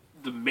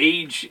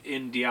mage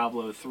in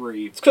Diablo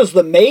 3. It's because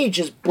the mage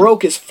is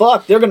broke as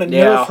fuck. They're gonna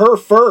Yeah. nerf her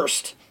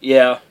first.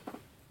 Yeah.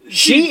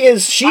 She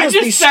is I the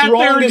just sat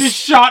there and just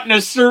strongest. shot in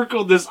a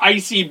circle this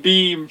icy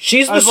beam.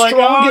 She's I the was like,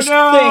 strongest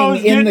oh, no,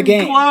 thing in the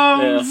getting game.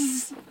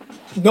 Close.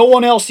 No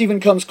one else even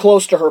comes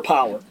close to her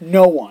power.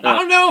 No one. I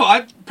don't know.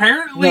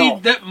 Apparently, No.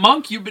 that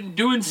monk, you've been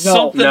doing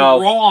something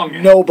No.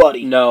 wrong.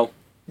 Nobody. No.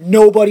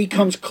 Nobody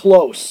comes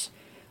close.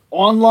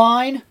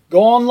 Online,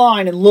 go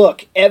online and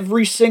look.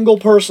 Every single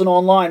person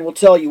online will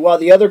tell you while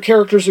the other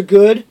characters are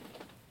good,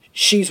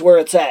 she's where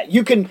it's at.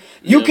 You can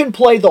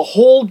play the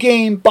whole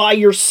game by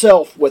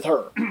yourself with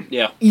her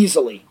Yeah.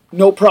 easily.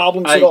 No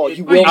problems at all.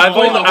 You will I've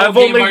play only- the whole I've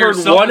game only by heard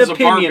yourself one as a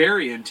opinion.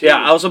 barbarian, too. Yeah,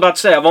 I was about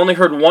to say, I've only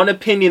heard one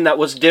opinion that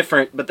was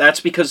different, but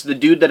that's because the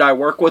dude that I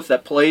work with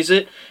that plays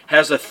it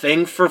has a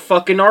thing for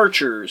fucking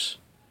archers.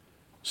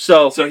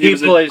 So he he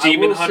was a plays.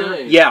 demon I will hunter?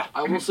 say, Yeah.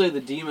 I will say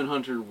the Demon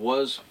Hunter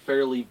was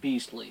fairly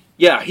beastly.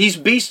 Yeah, he's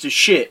beast as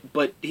shit,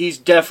 but he's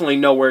definitely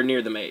nowhere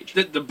near the mage.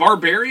 The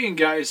barbarian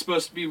guy is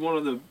supposed to be one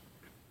of the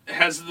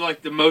has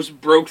like the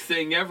most broke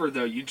thing ever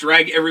though. You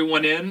drag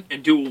everyone in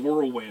and do a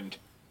whirlwind.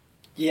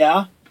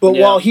 Yeah, but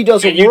Yeah. while he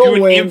does a And you do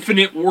an whirlwind,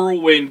 infinite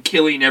whirlwind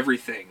killing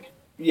everything.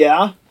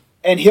 yeah,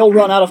 and he'll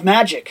run out of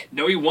magic.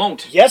 No, he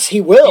won't. Yes,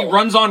 he will. He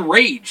runs on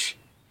rage.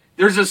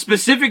 There's a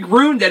specific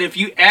rune that if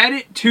you add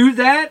it to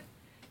that,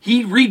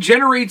 he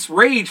regenerates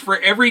rage for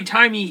every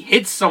time he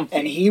hits something.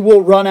 And he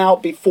will run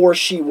out before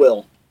she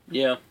will.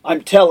 Yeah.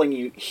 I'm telling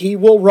you, he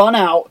will run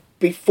out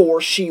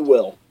before she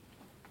will.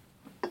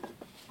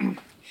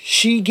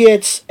 She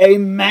gets a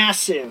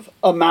massive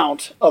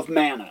amount of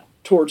mana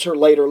towards her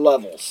later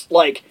levels.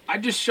 Like, I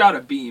just shot a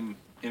beam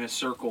in a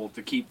circle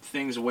to keep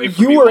things away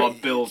from You me were while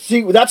Bill.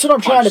 see. That's what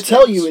I'm trying to punched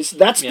tell things. you. Is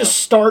that's Yeah. the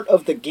start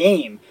of the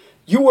game.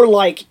 You were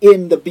like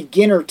in the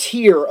beginner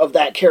tier of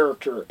that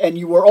character, and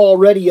you were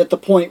already at the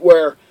point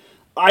where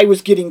I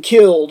was getting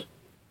killed.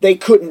 They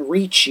couldn't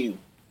reach you.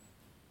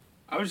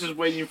 I was just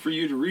waiting for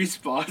you to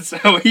respawn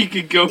so he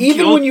could go Even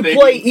kill when you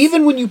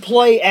things.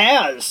 play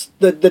as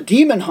the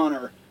demon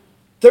hunter,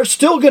 they're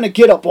still gonna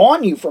get up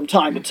on you from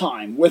time to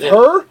time. With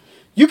her,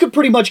 you could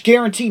pretty much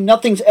guarantee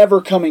nothing's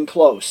ever coming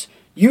close.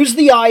 Use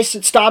the ice,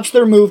 it stops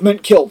their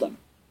movement, kill them.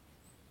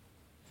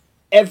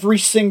 Every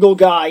single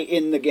guy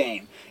in the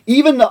game.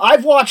 Even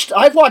I've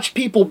watched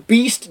people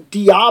beast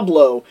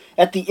Diablo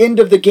at the end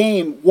of the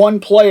game, one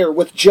player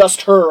with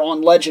just her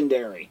on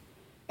legendary,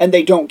 and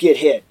they don't get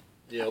hit.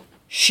 Yep.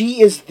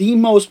 She is the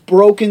most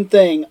broken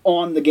thing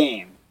on the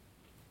game.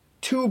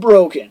 Too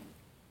broken.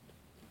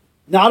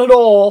 Not at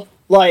all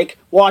like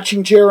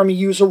watching Jeremy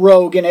use a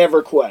rogue in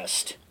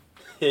EverQuest.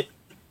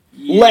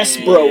 Less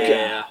broken.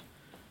 Yeah.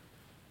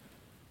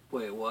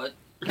 Wait, what?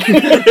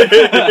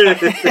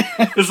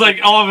 It's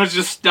like all of us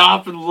just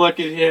stop and look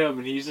at him,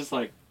 and he's just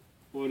like,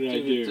 "What did I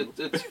do?"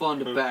 It's fun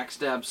to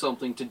backstab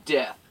something to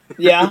death.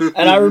 Yeah,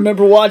 and I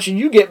remember watching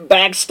you get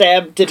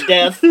backstabbed to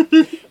death.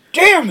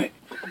 Damn it!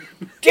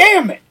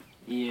 Damn it!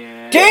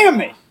 Yeah.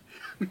 Damn it!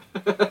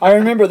 I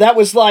remember that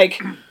was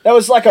like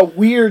a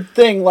weird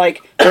thing.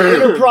 Like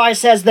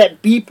Enterprise has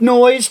that beep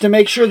noise to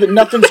make sure that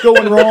nothing's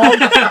going wrong.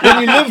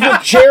 When you live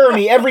with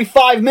Jeremy every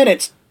 5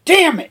 minutes,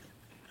 damn it!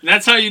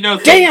 That's how you know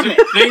Damn it!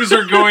 things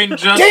are going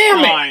just Damn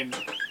it! fine.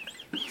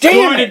 Damn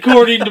Going it!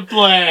 according to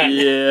plan.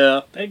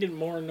 Yeah. They get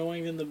more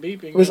annoying than the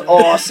beeping. It was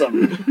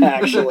awesome,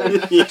 actually.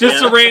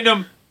 Just a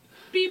random.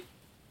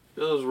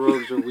 Those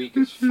rogues are weak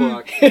as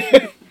fuck.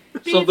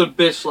 Something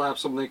bitch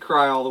slaps them, they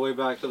cry all the way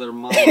back to their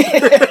mom. It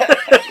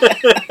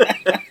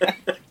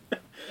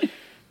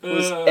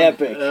was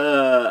epic.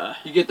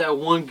 You get that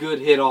one good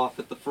hit off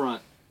at the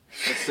front.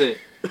 That's it.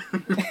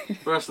 The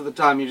rest of the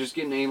time, you're just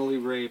getting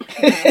anally raped.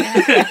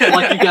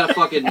 Like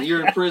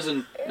you're in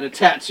prison and a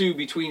tattoo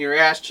between your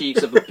ass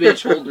cheeks of a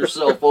bitch holding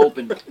herself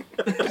open.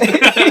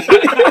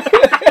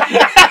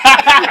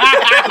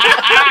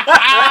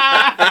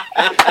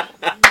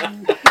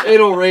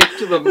 Anal rape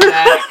to the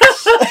max.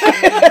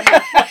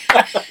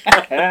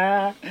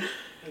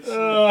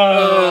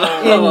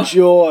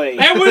 Enjoy.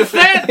 And with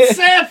that,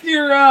 Seth,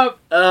 you're up.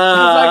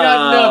 I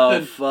got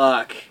nothing.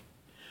 Fuck.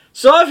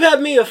 So I've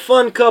had me a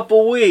fun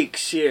couple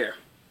weeks here.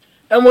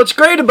 And what's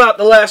great about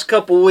the last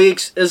couple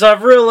weeks is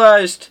I've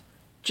realized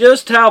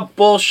just how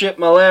bullshit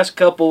my last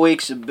couple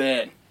weeks have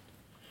been.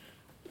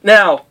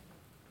 Now,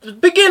 the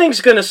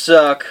beginning's gonna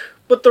suck,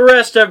 but the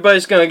rest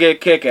everybody's gonna get a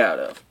kick out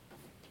of.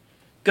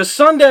 Because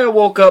Sunday I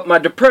woke up, my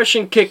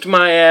depression kicked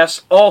my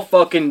ass all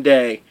fucking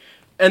day.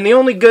 And the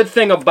only good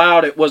thing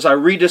about it was I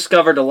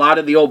rediscovered a lot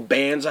of the old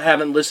bands I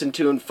haven't listened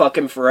to in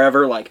fucking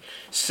forever, like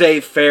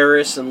Save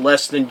Ferris and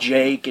Less Than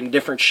Jake and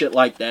different shit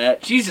like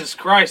that. Jesus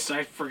Christ,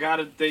 I forgot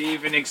that they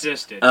even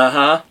existed.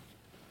 Uh-huh.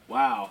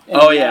 Wow. And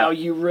Oh, yeah. Now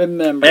you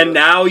remember. And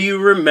now you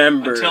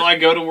remember. Until I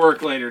go to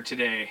work later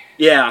today.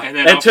 Yeah. And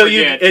then I'll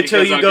forget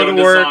until because you I'll go go to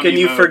into work zombie and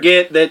you mode.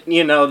 forget that,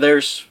 you know,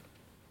 there's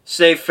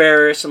Save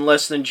Ferris and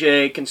Less Than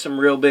Jake and some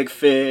Real Big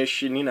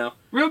Fish and, you know.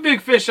 Real Big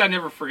Fish I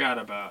never forgot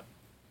about.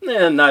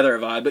 Neither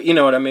have I, but you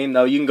know what I mean,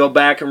 though. You can go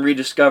back and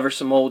rediscover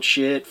some old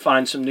shit,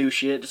 find some new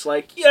shit. It's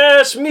like,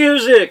 yes,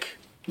 music!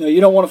 No,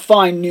 you don't want to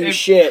find new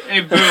shit.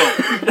 Hey, Bill.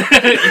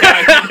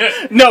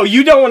 Yeah. No,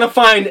 you don't want to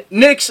find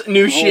Nick's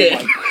new shit.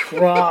 Oh my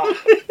god.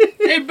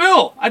 Hey,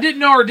 Bill, I didn't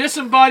know our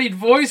disembodied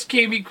voice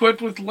came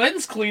equipped with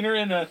lens cleaner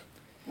and a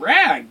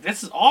rag.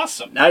 This is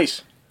awesome.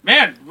 Nice.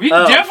 Man, we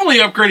Oh. definitely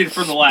upgraded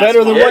from the last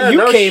Better than one. Yeah, what you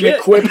no came shit.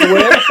 equipped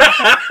with.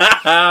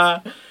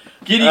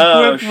 Get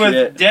Oh, equipped with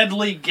shit.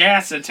 deadly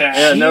gas attacks.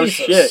 Yeah, no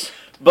Jesus. shit.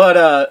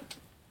 But,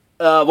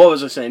 what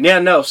was I saying? Yeah,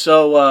 no,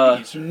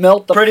 so,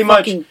 Melt the Pretty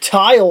much. fucking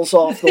tiles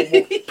off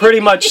the wall. pretty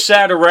much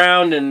sat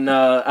around and,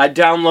 I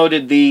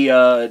downloaded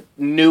the,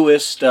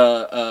 newest,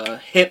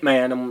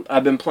 Hitman, and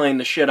I've been playing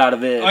the shit out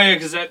of it. Oh yeah,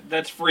 because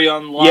that's free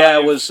on live. Yeah,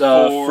 it was,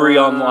 free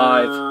on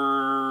live.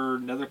 for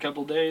another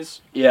couple days.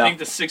 I Yeah, think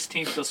the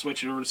 16th they'll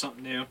switch it over to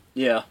something new.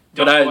 yeah.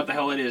 Don't But know what the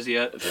hell it is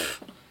yet.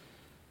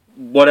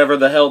 whatever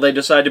the hell they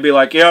decide to be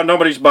like, yeah,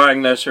 nobody's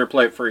buying this, here,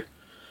 play it free.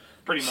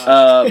 Pretty much.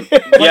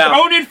 Yeah,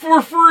 Own it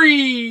for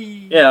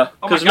free. yeah, Oh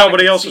my because God, I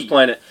nobody can else see. is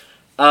playing it.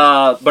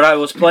 But I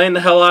was playing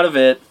the hell out of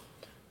it.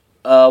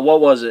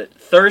 What was it?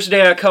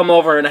 Thursday I come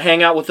over and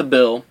hang out with the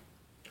Bill.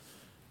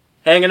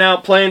 Hanging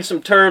out, playing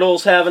some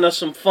Turtles, having us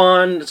some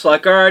fun. It's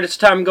like, alright, it's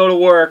time to go to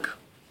work.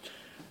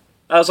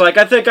 I was like,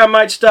 I think I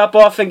might stop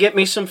off and get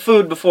me some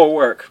food before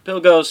work. Bill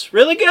goes,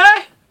 really,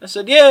 guy? I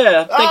said,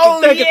 yeah.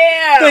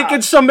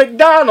 Thinking some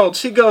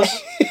McDonald's. He goes,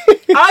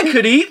 I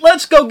could eat.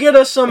 Let's go get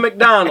us some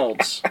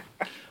McDonald's.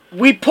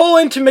 We pull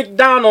into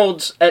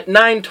McDonald's at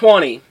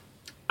 9:20.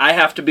 I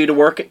have to be to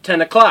work at 10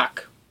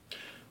 o'clock.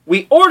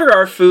 We order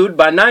our food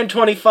by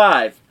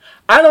 9:25.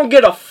 I don't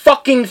get a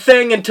fucking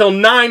thing until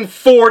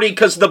 9:40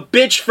 because the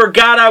bitch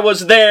forgot I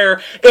was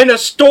there in a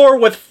store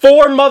with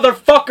 4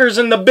 motherfuckers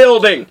in the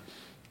building.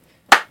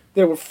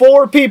 There were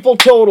 4 people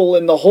total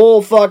in the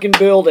whole fucking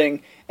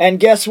building, and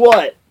guess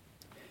what?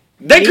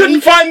 They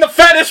couldn't find the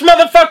fattest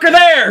motherfucker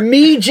there!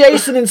 Me,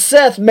 Jason, and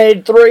Seth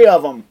made 3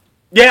 of them.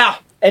 Yeah.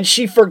 And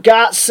she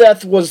forgot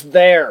Seth was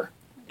there.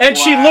 And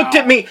she looked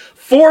at me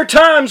 4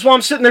 times while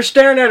I'm sitting there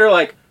staring at her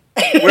like,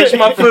 where's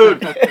my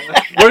food?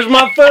 Where's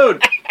my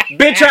food?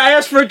 Bitch, I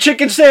asked for a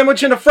chicken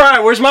sandwich and a fry.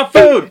 Where's my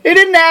food? He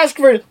didn't ask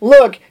for it.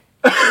 Look,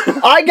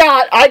 I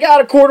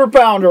got a quarter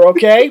pounder,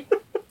 okay?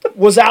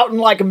 Was out in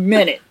like a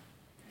minute.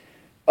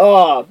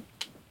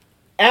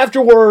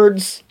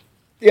 Afterwards,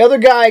 the other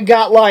guy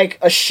got like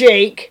a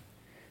shake.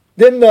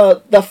 Then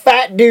the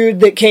fat dude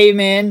that came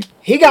in,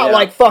 he got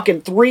like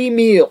fucking 3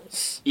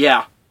 meals.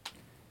 Yeah.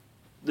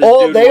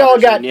 They all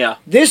got. Yeah.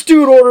 This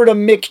dude ordered a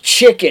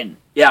McChicken.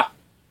 Yeah.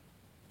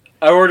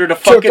 I ordered a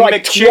Took fucking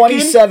like McChicken.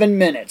 27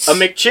 minutes. A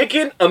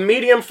McChicken, a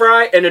medium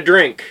fry, and a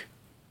drink.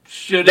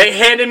 They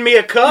handed me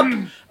a cup.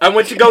 I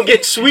went to go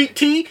get sweet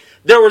tea.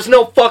 There was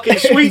no fucking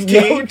sweet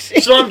tea.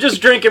 So I'm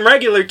just drinking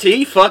regular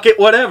tea. Fuck it,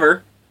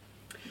 whatever.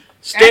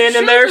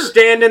 Standing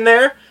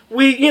there.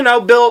 We,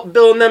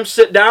 Bill and them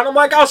sit down. I'm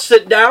like, I'll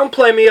sit down,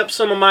 play me up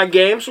some of my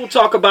games. We'll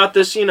talk about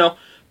this,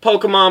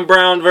 Pokemon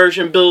Brown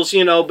version Bill's,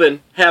 been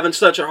having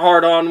such a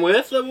hard-on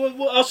with.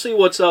 I'll see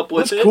what's up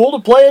with it. It's cool to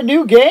play a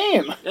new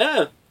game.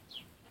 Yeah.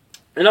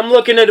 And I'm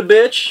looking at a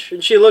bitch,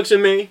 and she looks at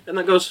me, and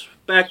then goes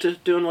back to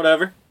doing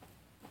whatever.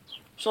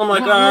 So I'm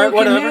like, alright,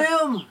 whatever.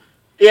 Him.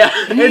 Yeah.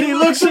 And he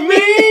looks at me,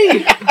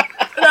 and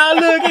I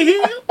look at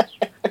him,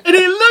 and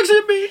he looks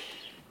at me.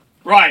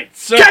 Right,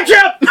 so Catch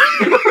up! look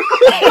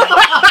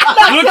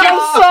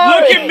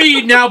at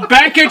me now.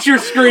 Back at your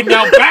screen.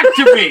 Now back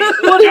to me.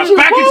 Now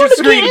back at your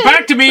screen.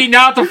 Back to me.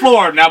 Now at the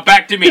floor. Now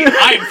back to me.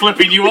 I am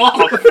flipping you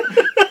off.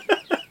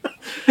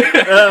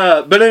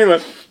 But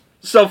anyway,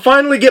 so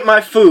finally get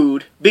my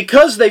food.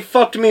 Because they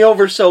fucked me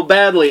over so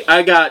badly,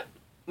 I got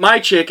my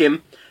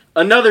chicken,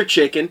 another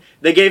chicken.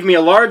 They gave me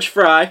a large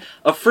fry,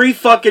 a free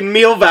fucking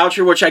meal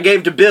voucher, which I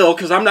gave to Bill,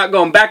 because I'm not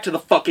going back to the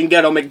fucking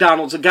ghetto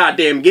McDonald's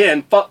goddamn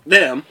again. Fuck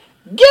them.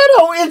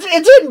 Ghetto,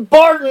 it's in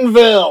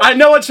Bartonville. I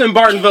know it's in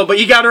Bartonville, but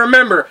you gotta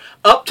remember,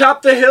 up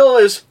top the hill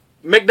is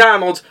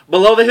McDonald's,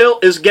 below the hill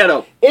is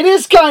ghetto. It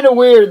is kind of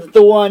weird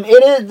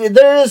that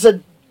there is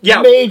a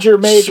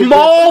major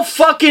small difference.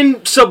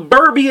 fucking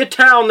suburbia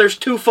town. There's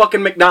 2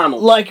 fucking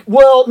McDonald's.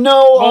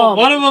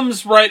 One of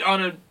them's right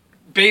on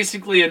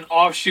basically an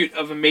offshoot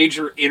of a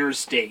major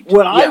interstate.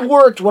 When I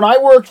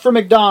worked for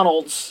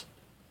McDonald's,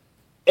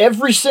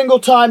 every single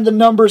time the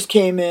numbers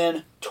came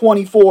in,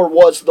 24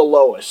 was the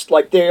lowest.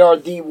 Like, they are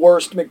the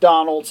worst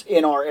McDonald's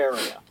in our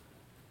area.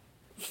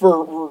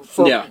 For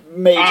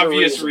major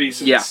obvious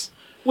reasons. Yeah.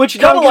 Which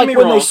kind don't of get like me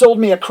when wrong. they sold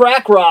me a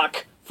crack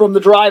rock from the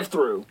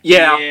drive-thru.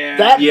 Yeah.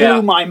 That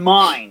blew my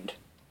mind.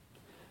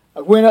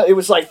 It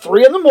was like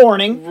 3 in the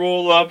morning.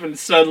 Roll up and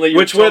suddenly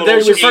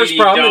there's your first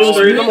problem. It was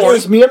 3 in the morning. It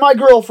was me and my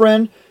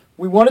girlfriend.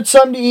 We wanted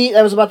something to eat.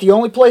 That was about the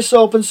only place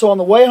open. So on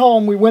the way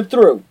home, we went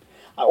through.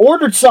 I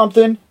ordered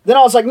something. Then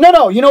I was like,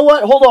 no, you know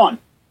what? Hold on.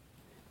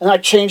 And I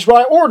changed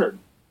what I ordered.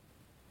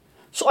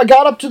 So I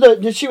got up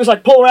to she was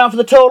like, pull around for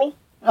the total.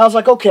 And I was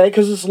like, okay,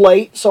 because it's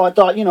late. So I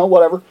thought,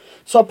 whatever.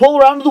 So I pull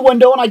around to the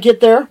window and I get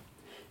there.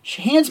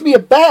 She hands me a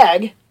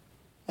bag.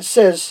 It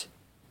says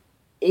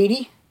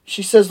 80.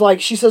 She says like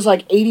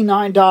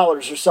 $89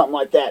 or something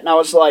like that. And I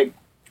was like,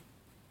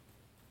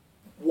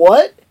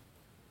 what?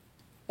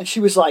 And she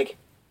was like,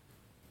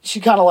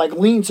 she kind of like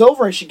leans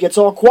over and she gets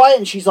all quiet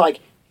and she's like,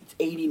 it's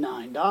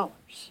 $89. I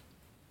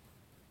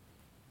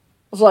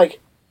was like,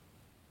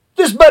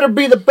 this better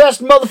be the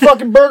best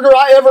motherfucking burger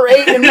I ever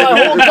ate in my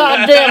whole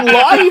goddamn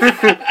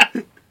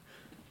life.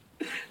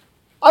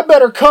 I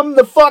better come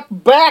the fuck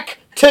back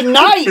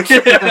tonight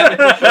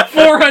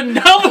for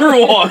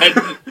another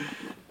one.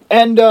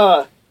 And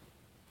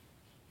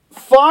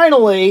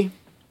finally,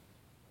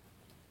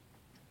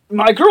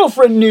 my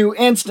girlfriend knew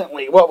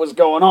instantly what was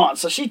going on.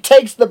 So she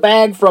takes the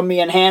bag from me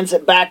and hands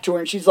it back to her.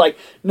 And she's like,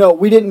 no,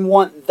 we didn't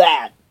want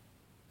that.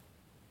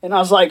 And I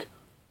was like,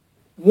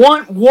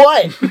 want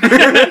what?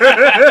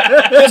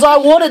 Because I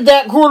wanted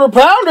that quarter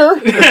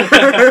pounder.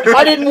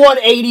 I didn't want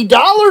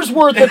 $80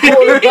 worth of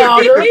quarter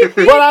pounder,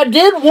 but I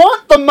did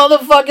want the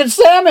motherfucking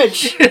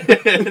sandwich.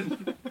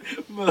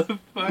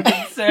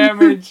 Motherfucking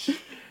sandwich.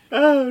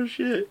 Oh,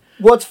 shit.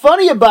 What's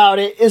funny about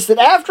it is that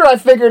after I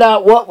figured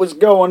out what was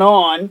going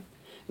on,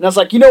 and I was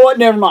like, you know what,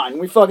 never mind.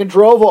 We fucking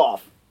drove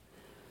off.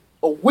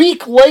 A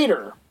week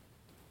later,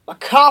 a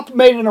cop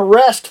made an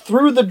arrest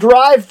through the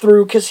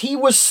drive-thru because he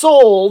was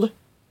sold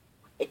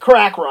a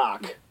crack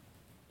rock.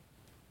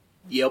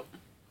 Yep.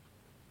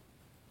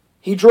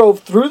 He drove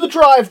through the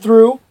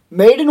drive-thru,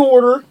 made an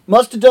order,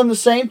 must have done the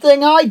same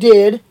thing I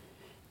did,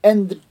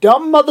 and the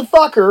dumb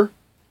motherfucker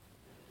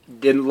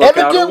didn't look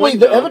out a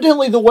window.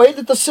 Evidently, the way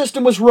that the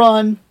system was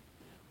run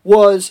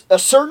was a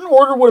certain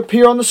order would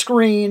appear on the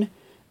screen,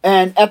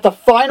 and at the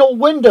final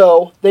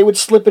window, they would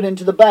slip it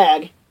into the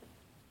bag,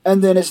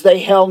 and then as they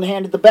held and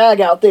handed the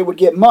bag out, they would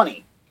get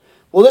money.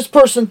 Well, this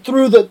person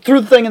threw the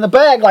thing in the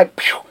bag,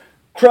 like,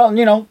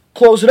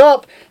 close it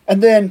up,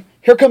 and then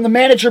here come the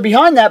manager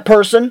behind that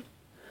person,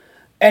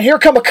 and here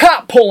come a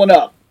cop pulling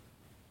up.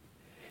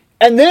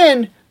 And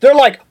then they're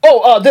like,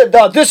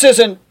 this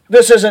isn't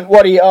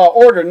what he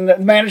ordered. And the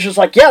manager's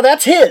like, yeah,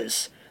 that's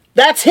his.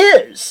 That's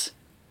his.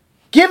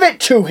 Give it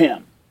to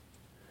him.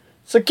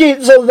 So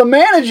the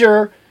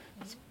manager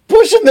is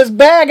pushing this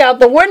bag out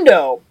the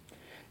window.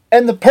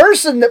 And the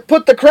person that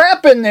put the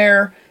crap in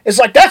there is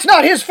like, that's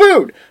not his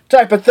food,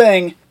 type of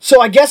thing.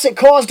 So I guess it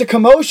caused a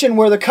commotion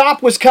where the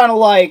cop was kind of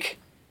like,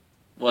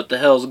 what the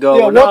hell's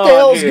going on? What the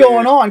hell's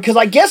going on? Because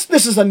I guess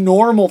this is a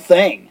normal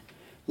thing.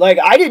 Like,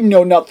 I didn't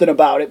know nothing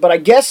about it, but I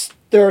guess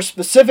there are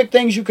specific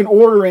things you can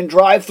order in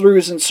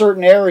drive-thrus in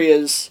certain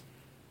areas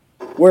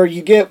where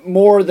you get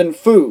more than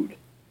food.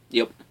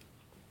 Yep.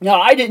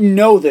 Now, I didn't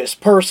know this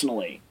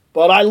personally,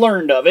 but I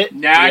learned of it.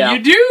 Now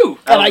you do.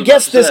 And I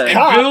guess this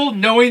cop... Bill,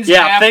 knowing's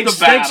half the battle.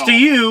 Thanks to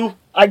you,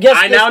 I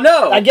now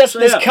know. I guess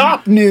this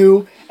cop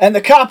knew, and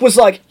the cop was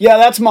like, yeah,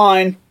 that's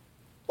mine.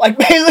 Like,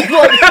 basically,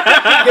 like,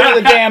 give me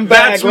the damn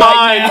bag that's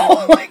right mine.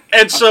 now. Like,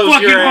 and so's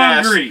your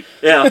ass. Hungry.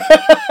 Yeah.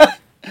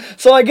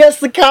 So I guess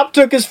the cop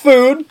took his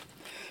food,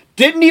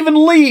 didn't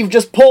even leave,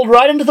 just pulled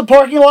right into the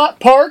parking lot,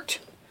 parked,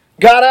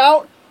 got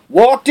out,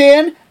 walked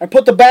in, and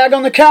put the bag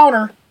on the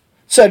counter,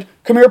 said,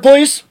 come here,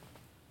 please.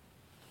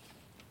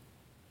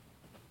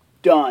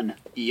 Done.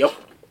 Yep.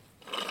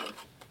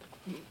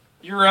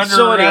 You're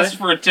under arrest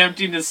for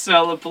attempting to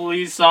sell a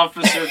police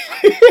officer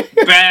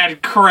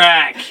bad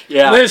crack.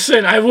 Yeah.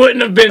 Listen, I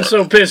wouldn't have been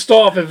so pissed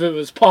off if it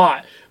was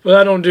pot, but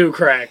I don't do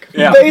crack.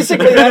 Yeah.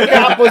 Basically, that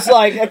cop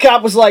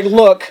was like,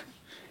 look,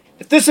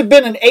 if this had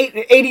been an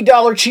 $80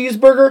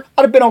 cheeseburger,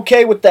 I'd have been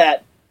okay with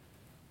that.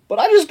 But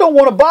I just don't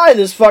want to buy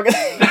this fucking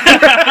thing.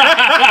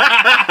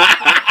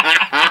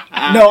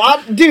 No,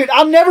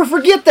 I'll never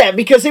forget that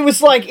because it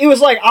was like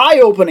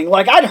eye-opening.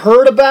 Like, I'd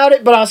heard about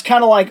it, but I was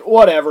kind of like,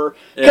 whatever.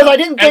 Because I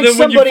didn't think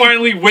somebody... when you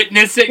finally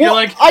witness it, you're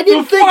like, I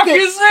didn't the think fuck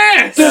is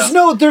this?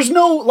 There's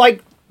no,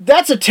 like,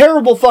 that's a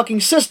terrible fucking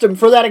system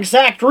for that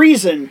exact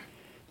reason.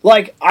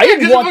 Like, I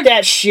didn't want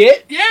that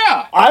shit.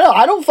 Yeah.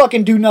 I don't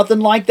fucking do nothing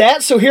like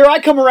that. So here I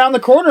come around the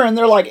corner and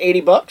they're like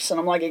 $80, and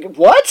I'm like,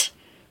 what?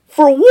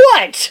 For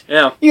what?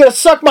 Yeah. You gonna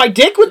suck my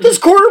dick with this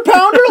quarter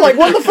pounder? Like,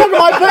 what the fuck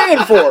am I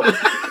paying for?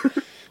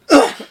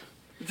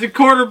 It's a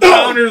quarter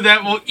pounder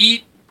that will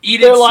eat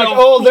They're like,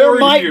 oh, there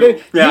might you.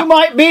 be, you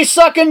might be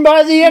sucking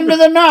by the end of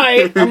the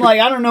night. I'm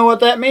like, I don't know what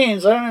that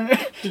means.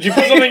 Did you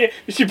put something?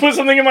 Did she put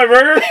something in my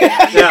burger?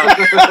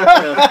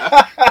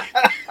 Yeah.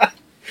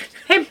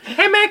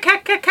 Hey man,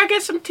 can I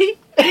get some tea?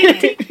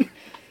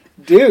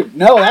 Dude,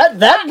 no,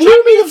 that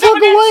blew me the fuck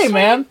away,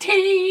 man.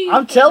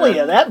 I'm telling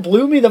you, that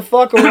blew me the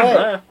fuck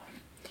away.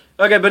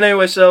 Okay, but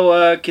anyway,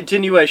 so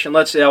continuation.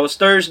 Let's see. That was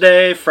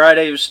Thursday.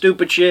 Friday was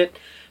stupid shit.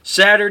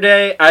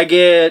 Saturday,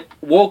 I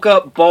woke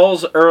up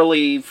balls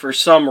early for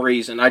some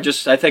reason. I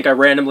think I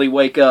randomly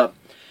wake up.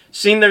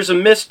 Seen there's a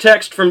missed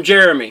text from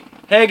Jeremy.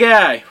 Hey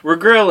guy, we're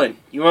grilling.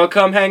 You want to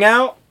come hang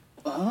out?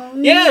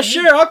 Yeah,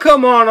 sure. I'll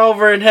come on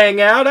over and hang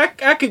out.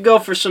 I could go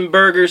for some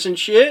burgers and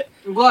shit.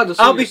 I'm glad to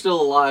see you're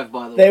still alive,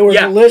 by the way. They were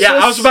delicious. Yeah,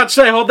 I was about to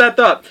say, hold that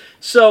thought.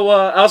 So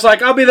I was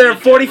like, I'll be there in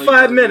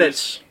 45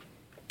 minutes.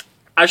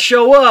 I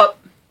show up.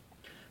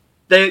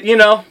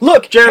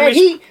 Look,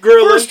 Jeremy's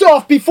grilling. First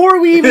off, before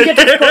we even get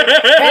to the part,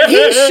 had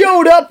he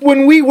showed up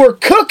when we were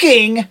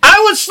cooking,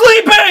 I was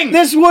sleeping!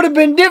 This would have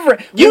been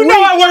different.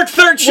 I worked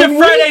third shift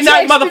Friday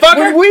night,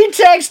 motherfucker! When we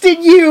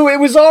texted you, it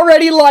was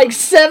already like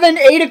 7,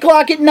 8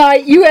 o'clock at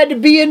night. You had to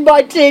be in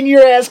by 10.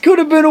 Your ass could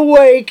have been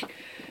awake.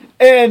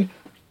 And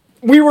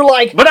we were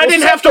like... But I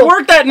didn't have to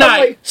work that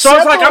night. So I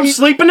was like, I'm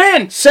sleeping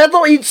in. Seth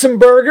will eat some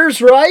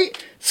burgers, right?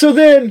 So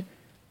then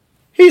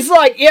he's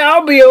like, yeah,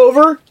 I'll be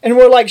over. And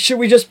we're like, should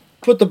we just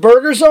put the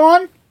burgers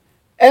on?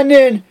 And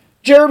then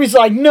Jeremy's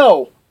like,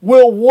 no,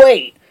 we'll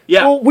wait.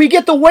 Yeah. Well, we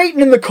get the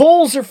waiting and the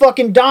coals are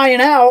fucking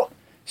dying out.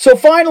 So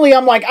finally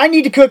I'm like, I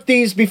need to cook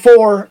these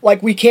before,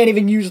 like, we can't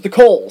even use the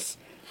coals.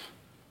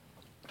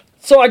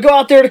 So I go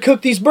out there to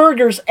cook these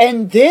burgers,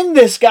 and then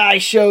this guy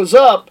shows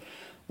up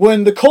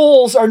when the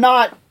coals are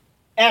not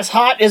as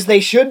hot as they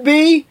should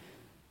be.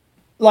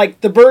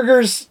 Like, the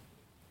burgers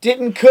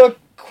didn't cook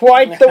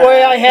quite the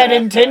way I had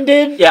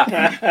intended.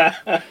 Yeah.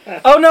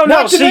 Oh,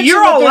 no. See,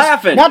 you're all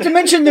laughing. Not to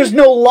mention there's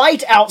no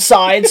light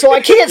outside, so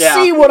I can't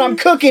see what I'm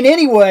cooking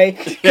anyway,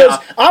 because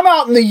I'm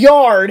out in the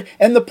yard,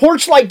 and the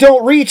porch light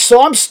don't reach,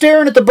 so I'm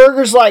staring at the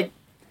burgers like,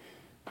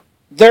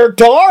 they're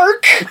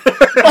dark.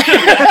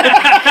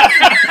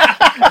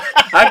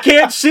 I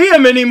can't see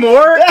them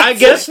anymore. I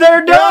guess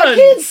they're done. I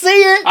can't see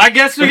it. I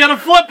guess we gotta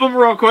flip them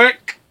real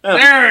quick.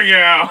 There we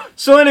go.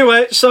 So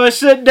anyway, I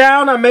sit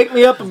down, I make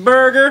me up a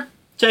burger,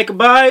 take a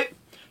bite,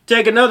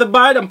 take another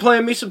bite, I'm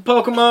playing me some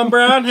Pokemon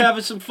Brown,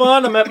 having some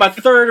fun, I'm at my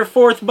third or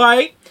fourth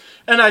bite,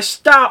 and I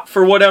stop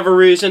for whatever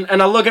reason,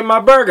 and I look at my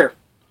burger.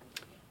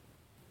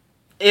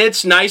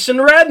 It's nice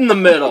and red in the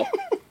middle.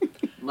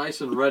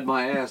 Nice and red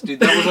my ass, dude.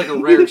 That was like a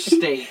rare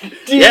steak.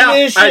 Delicious.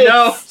 Yeah, I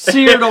know.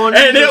 Seared on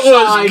And either it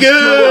was side,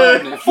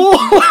 good. Full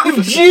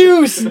of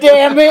juice,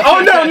 damn it.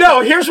 Oh, no.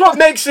 Here's what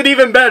makes it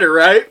even better,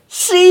 right?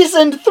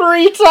 Seasoned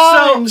 3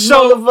 times,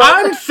 So motherfucker.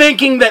 I'm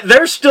thinking that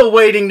they're still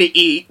waiting to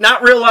eat,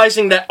 not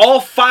realizing that all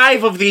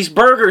 5 of these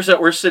burgers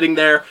that were sitting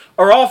there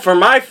are all for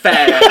my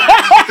fat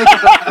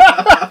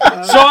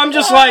ass. So I'm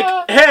just like,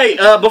 hey,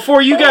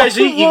 before you guys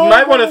eat, you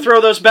might want to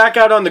throw those back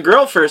out on the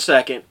grill for a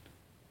second.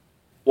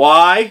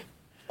 Why?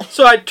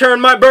 So I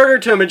turn my burger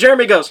to him, and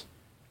Jeremy goes,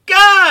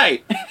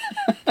 "Guy,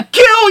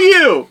 kill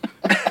you!"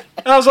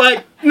 I was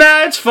like,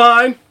 "Nah, it's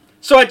fine."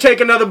 So I take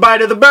another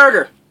bite of the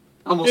burger.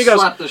 Almost He goes,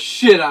 slapped the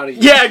shit out of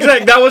you. Yeah,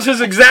 exactly. That was his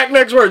exact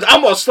next words.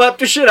 I'm gonna slap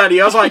the shit out of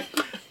you. I was like,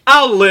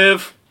 "I'll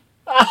live."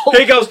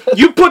 He goes,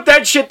 "You put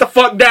that shit the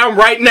fuck down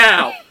right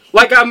now."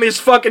 Like I'm his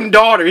fucking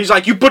daughter. He's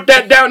like, "You put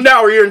that down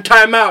now or you're in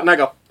timeout." And I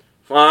go,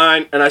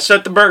 "Fine." And I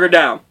set the burger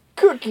down.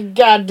 Cook your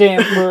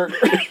goddamn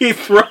burger. He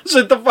throws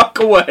it the fuck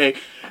away.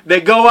 They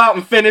go out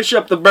and finish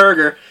up the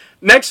burger.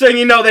 Next thing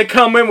you know, they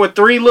come in with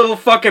 3 little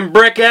fucking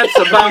briquettes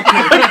about.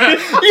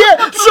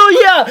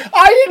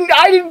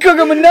 I didn't cook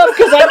them enough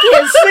because I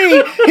can't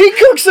see. He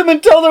cooks them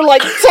until they're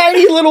like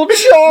tiny little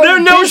charred They're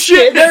no biscuits.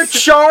 shit. They're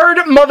charred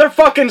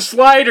motherfucking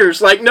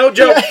sliders. Like, no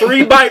joke,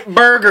 3-bite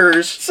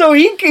burgers. So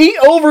he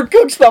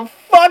overcooks the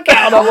fuck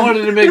out I of them.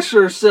 wanted to make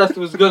sure Seth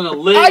was gonna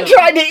live. I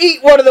tried to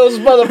eat one of those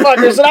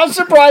motherfuckers, and I'm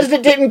surprised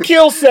it didn't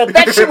kill Seth.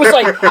 That shit was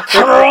like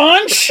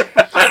crunch.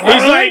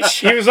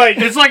 He was like,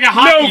 It's like a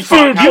hockey no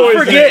food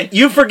puck.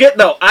 You forget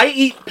though, I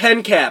eat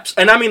pen caps,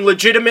 and I mean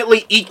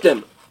legitimately eat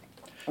them.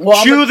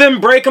 Well, Chew them,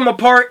 break them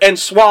apart, and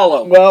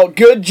swallow. well,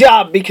 good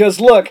job, because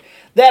look,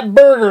 that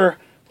burger,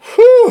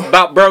 whew,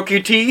 About broke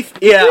your teeth?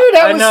 Yeah, dude,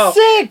 that I was know.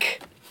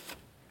 sick.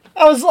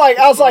 I was like,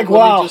 Let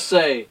wow. me just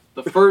say,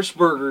 the first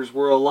burgers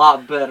were a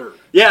lot better.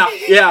 Yeah.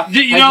 You Had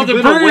know, you the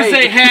been burgers awake?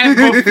 they had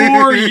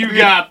before you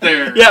got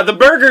there. Yeah, the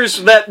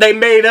burgers that they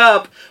made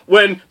up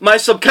when my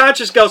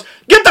subconscious goes,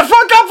 "Get the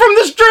fuck up from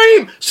the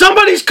stream!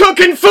 Somebody's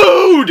cooking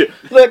food!"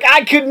 Look,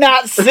 I could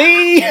not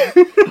see.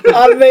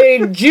 I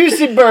made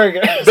juicy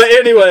burgers. But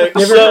anyway,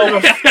 You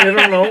so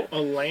ever know a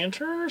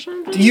lantern or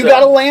something? You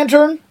got a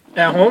lantern?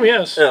 At home,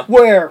 yes. Yeah.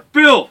 Where?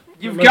 Bill,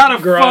 you've The got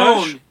a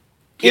garage? phone.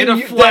 Get a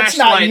That's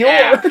not flashlight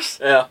app. yours.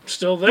 yeah.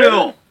 Still there.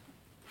 Bill,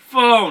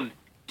 phone.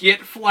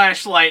 Get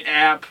flashlight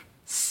app.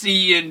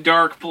 See in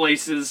dark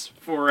places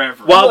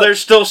forever. While there's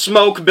still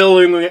smoke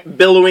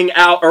billowing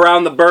out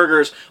around the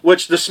burgers,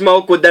 which the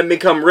smoke would then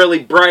become really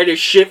bright as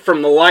shit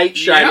from the light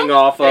shining Yep,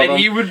 off of and him.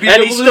 he would be and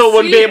able he to still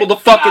wouldn't be see able to it.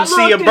 fucking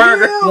see a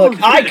burger.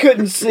 Look, I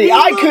couldn't see.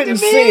 I couldn't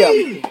see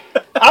him.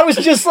 I was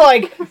just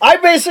like, I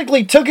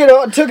basically took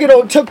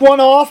one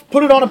off,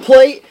 put it on a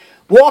plate,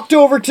 walked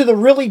over to the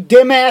really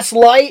dim ass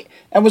light,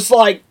 and was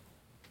like,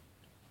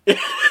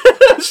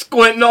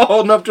 Squinting, all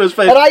holding up to his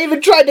face. and I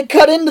even tried to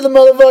cut into the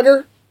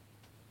motherfucker.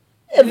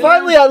 And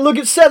finally, I look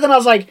at Seth and I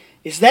was like,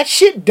 "Is that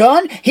shit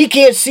done? He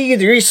can't see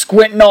either. He's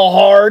squinting all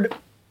hard."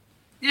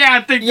 Yeah,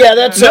 I think. Yeah,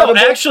 that's No, edible.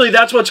 actually,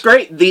 that's what's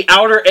great. The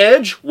outer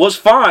edge was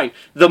fine.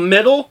 The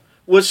middle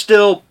was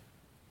still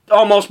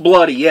almost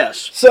bloody,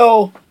 yes.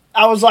 So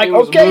I was like, It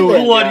was "Okay moving.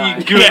 then."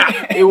 bloody good.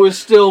 Yeah. It was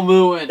still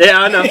mooing.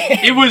 Yeah, I know.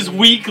 It was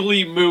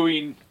weekly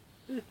mooing.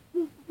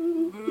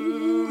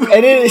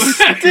 And it is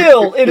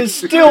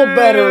still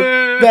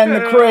better than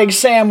the Craig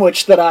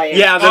sandwich that I ate.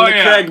 Yeah, than Oh, the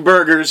yeah. Craig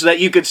burgers that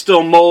you could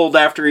still mold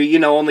after,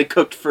 only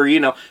cooked for,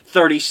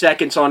 30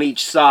 seconds on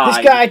each side.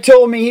 This guy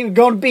told me he was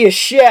going to be a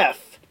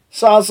chef.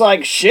 So I was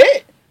like,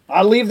 shit,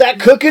 I'll leave that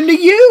cooking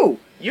to you.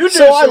 You do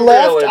So I some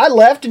left. grilling. I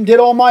left and did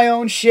all my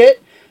own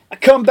shit. I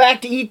come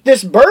back to eat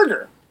this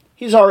burger.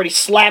 He's already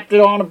slapped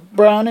it on a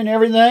bun and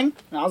everything.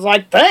 And I was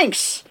like,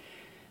 thanks.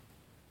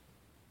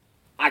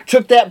 I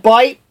took that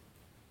bite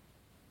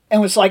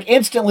and was like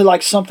instantly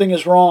like something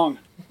is wrong.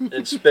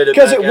 And spit it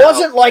Because back it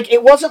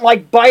out. wasn't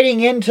like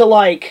biting into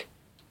like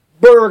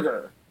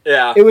burger.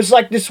 Yeah. It was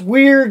like this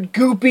weird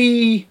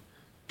goopy,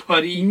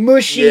 Putty.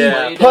 mushy,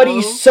 Yeah. putty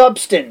Play-Doh?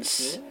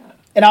 substance.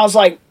 And I was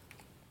like,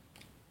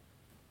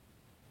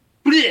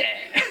 Blech.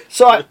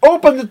 so I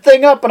opened the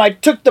thing up and I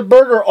took the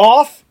burger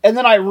off and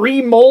then I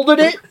remolded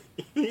it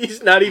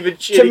He's not even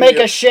cheating. to make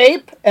a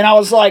shape. And I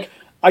was like,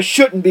 I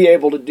shouldn't be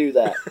able to do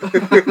that.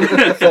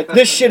 It's like,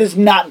 this shit is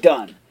not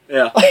done.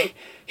 Yeah. Like,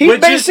 he Which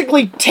is-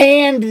 basically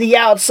tanned the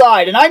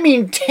outside. And I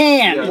mean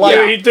tanned. Yeah. Like,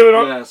 Yeah, he threw it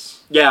on.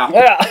 Yes. Yeah.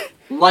 yeah,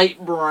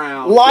 Light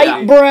brown. light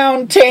Yeah.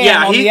 brown tan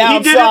Yeah, on he the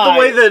did it the outside.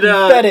 way that,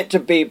 fed it to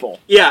people.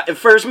 Yeah, and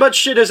for as much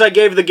shit as I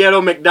gave the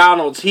ghetto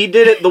McDonald's, he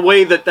did it the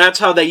way that's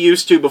how they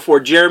used to before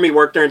Jeremy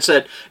worked there and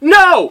said,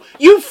 "No,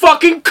 you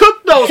fucking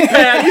cook those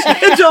patties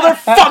until they're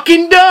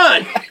fucking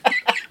done."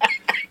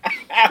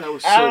 That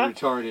was so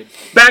retarded.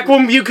 Back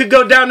when you could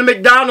go down to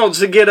McDonald's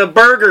to get a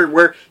burger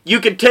where you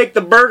could take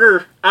the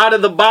burger out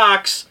of the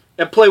box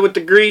and play with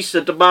the grease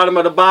at the bottom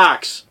of the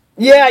box.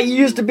 Yeah, you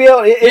used to be able.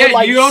 It Yeah, would,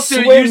 like, you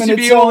also swim used in to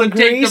be its able own to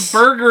take grease. the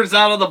burgers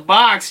out of the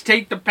box,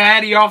 take the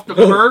patty off the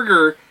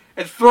burger,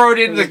 and throw it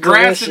into the was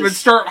grass and would delicious.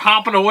 start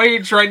hopping away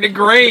and trying to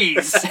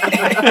graze.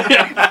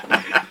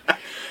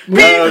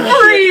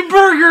 Free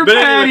burger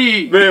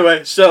patty. But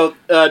anyway, so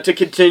to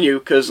continue,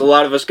 because a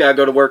lot of us gotta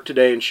go to work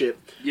today and shit.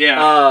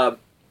 Yeah.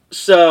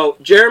 So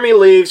Jeremy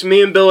leaves.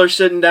 Me and Bill are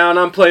sitting down.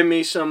 I'm playing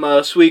me some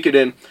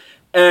Suikoden.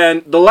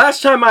 And the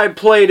last time I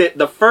played it,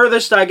 the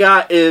furthest I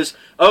got is,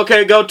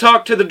 okay, go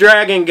talk to the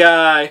dragon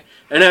guy.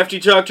 And after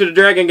you talk to the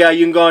dragon guy,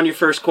 you can go on your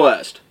first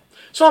quest.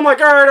 So I'm like,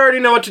 alright, I already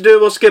know what to do.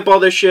 We'll skip all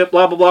this shit.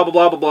 Blah, blah, blah,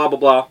 blah, blah, blah, blah,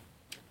 blah.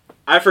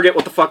 I forget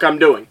what the fuck I'm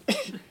doing.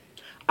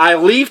 I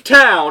leave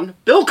town.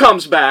 Bill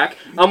comes back.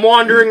 I'm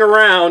wandering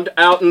around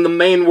out in the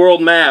main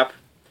world map.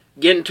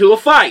 Get into a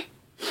fight.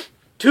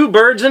 2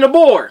 birds and a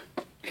boar.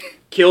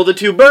 Kill the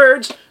 2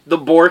 birds. The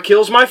boar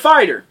kills my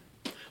fighter.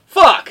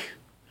 Fuck.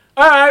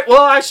 Alright,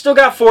 well, I still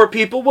got 4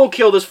 people. We'll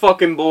kill this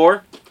fucking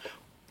boar.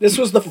 This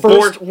was the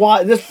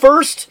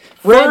first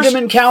random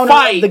encounter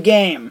fight of the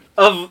game.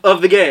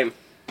 Of the game.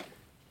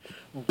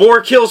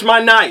 Boar kills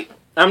my knight.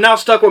 I'm now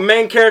stuck with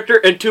main character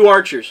and 2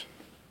 archers.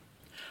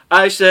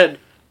 I said,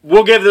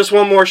 we'll give this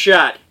one more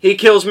shot. He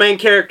kills main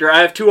character.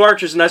 I have 2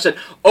 archers, and I said,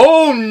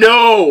 oh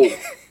no!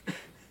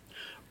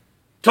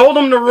 Told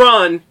him to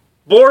run.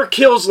 Boar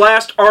kills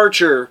last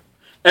archer.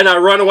 And I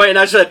run away, and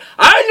I said,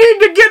 I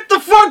need to get the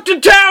fuck to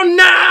town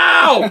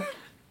now!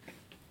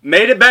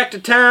 Made it back to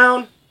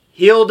town.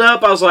 Healed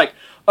up. I was like,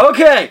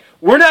 okay,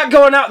 we're not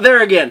going out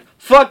there again.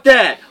 Fuck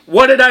that.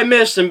 What did I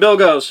miss? And Bill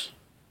goes,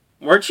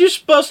 weren't you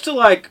supposed to,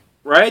 like,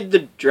 ride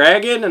the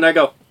dragon? And I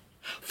go,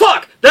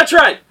 fuck, that's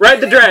right,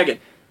 ride the dragon.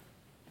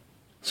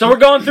 So we're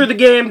going through the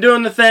game,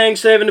 doing the thing,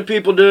 saving the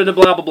people, doing the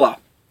blah, blah, blah.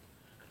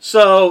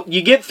 So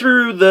you get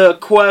through the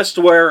quest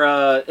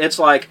where it's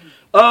like,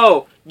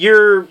 oh,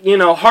 you're,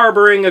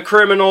 harboring a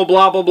criminal,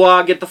 blah, blah,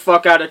 blah, get the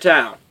fuck out of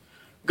town.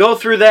 Go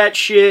through that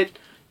shit,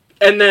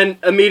 and then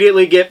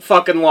immediately get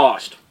fucking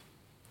lost.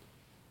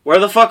 Where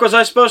the fuck was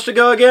I supposed to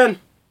go again?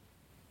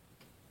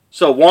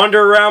 So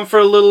wander around for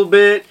a little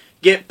bit,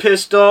 get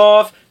pissed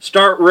off,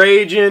 start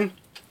raging,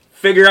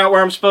 figure out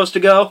where I'm supposed to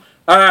go.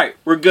 Alright,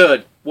 we're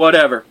good.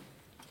 Whatever.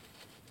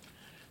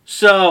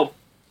 So,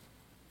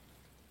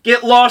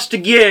 get lost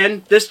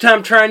again, this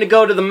time trying to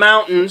go to the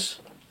mountains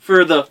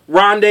for the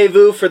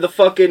rendezvous for the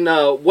fucking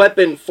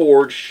weapon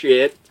forge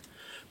shit.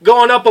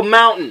 Going up a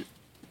mountain.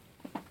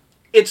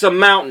 It's a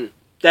mountain.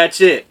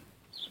 That's it.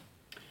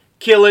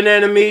 Killing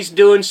enemies,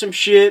 doing some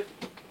shit.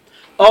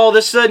 All of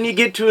a sudden you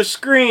get to a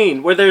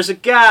screen where there's a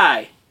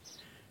guy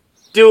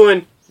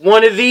doing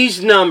one of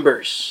these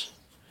numbers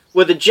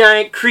with a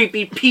giant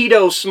creepy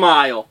pedo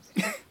smile.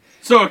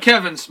 So a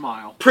Kevin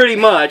smile. Pretty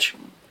much.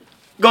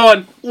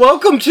 Going,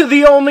 welcome to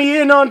the only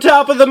inn on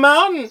top of the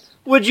mountain.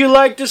 Would you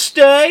like to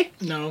stay?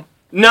 No.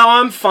 No,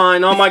 I'm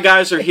fine. All my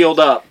guys are healed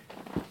up.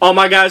 All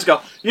my guys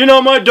go,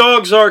 my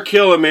dogs are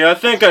killing me. I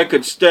think I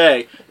could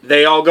stay.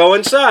 They all go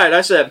inside.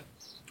 I said,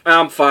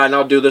 I'm fine.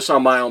 I'll do this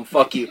on my own.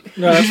 Fuck you.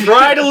 No.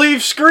 Try to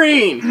leave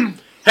screen.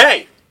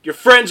 Hey, your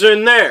friends are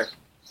in there.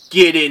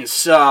 Get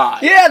inside.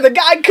 Yeah, the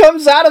guy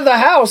comes out of the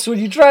house when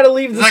you try to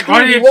leave the Like, screen.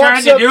 what are you He walks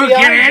trying to up do?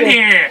 behind Get in you.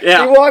 here.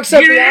 Yeah. He walks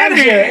up Get behind in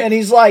you, here. and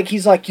he's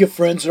like, your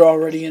friends are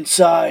already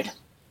inside.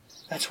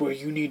 That's where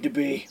you need to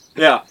be.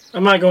 Yeah.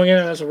 I'm not going in.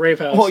 That's a rape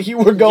house. Well, you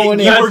were going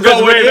in. You were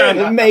going in.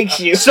 It makes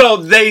you. So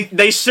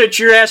they sit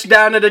your ass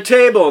down at a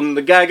table, and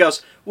the guy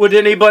goes, would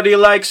anybody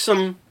like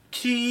some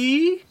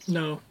tea?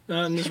 No,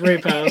 not in this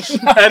rape house.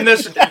 And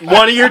this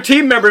one of your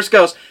team members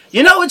goes,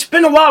 it's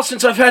been a while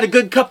since I've had a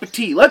good cup of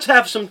tea. Let's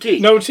have some tea.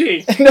 No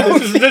tea. This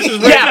is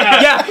rape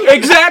house. Yeah,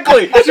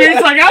 exactly. So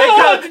he's like, I don't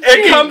want the tea.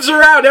 It comes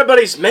around.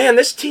 Everybody's, man,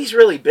 this tea's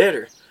really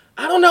bitter.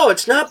 I don't know,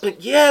 it's not,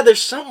 but yeah,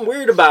 there's something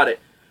weird about it.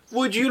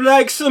 Would you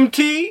like some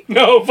tea?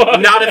 No, fuck.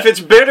 Not if it's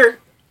bitter.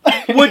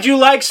 Would you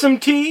like some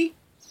tea?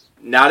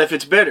 Not if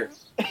it's bitter.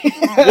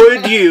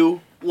 Would you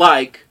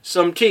like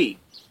some tea?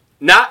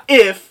 Not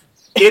if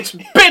it's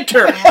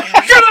bitter.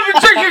 Shut up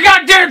and drink your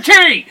goddamn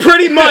tea!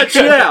 Pretty much,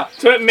 yeah.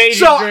 So it made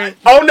So, you drink.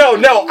 oh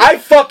no, I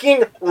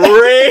fucking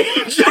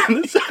rage.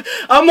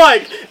 I'm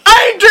like,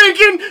 I ain't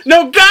drinking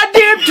no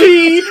goddamn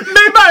tea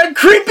made by a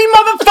creepy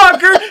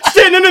motherfucker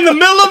standing in the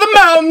middle of the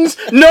mountains,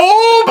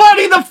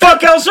 nobody the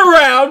fuck else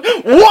around,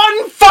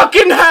 one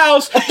fucking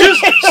house,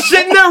 just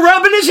sitting there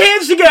rubbing his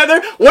hands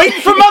together, waiting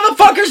for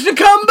motherfuckers to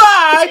come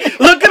by,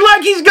 looking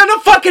like he's gonna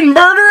fucking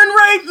murder and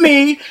rape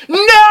me.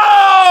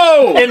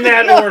 No! In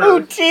that No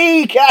order.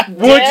 tea, God damn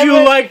Would you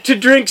it. like to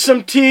drink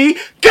some tea?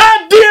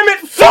 God damn it,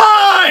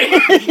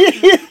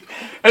 fine!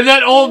 And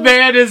that old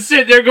man is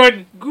sitting there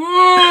going,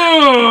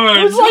 good.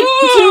 It was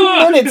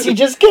like 2 minutes. He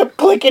just kept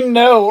clicking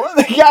no.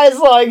 The guy's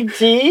like,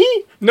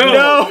 tea?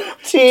 No!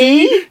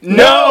 Tea?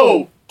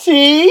 No!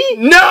 Tea?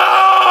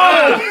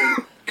 No!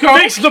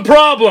 Fix the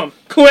problem.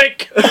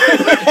 Click.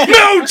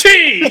 No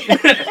tea.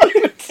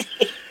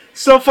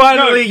 So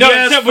finally, No,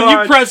 yes, except when you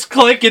fine. press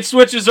click, it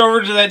switches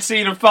over to that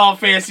scene of Final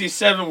Fantasy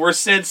VII where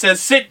Sid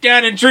says, sit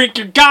down and drink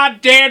your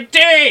goddamn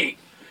tea!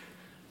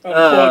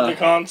 Unplug the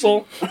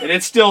console. And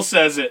it still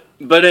says it.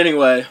 But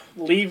anyway,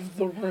 Leave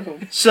the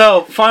room.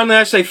 so finally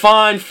I say,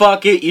 fine,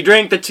 fuck it, you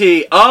drink the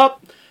tea.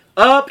 Up,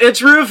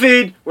 it's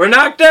roofied. We're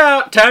knocked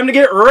out. Time to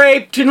get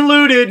raped and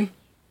looted.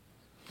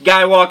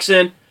 Guy walks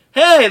in.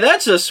 Hey,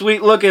 that's a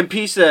sweet looking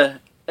piece of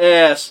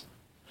ass.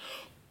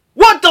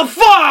 What the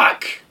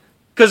fuck?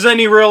 Because then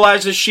he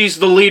realizes she's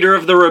the leader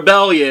of the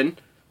rebellion.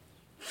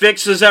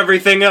 Fixes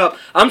everything up.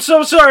 I'm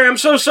so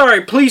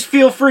sorry. Please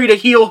feel free to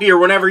heal here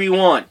whenever you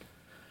want.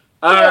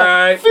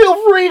 Alright.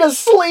 Feel free to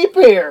sleep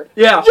here.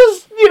 Yeah.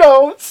 Just,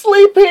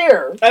 sleep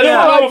here. I don't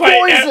know if I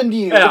poisoned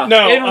you. Yeah.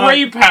 No. In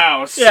Rape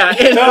House. Yeah,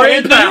 in No,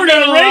 rape you were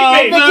gonna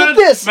rape me. But get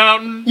this.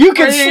 Mountain. You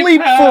can Rape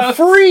sleep House.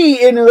 for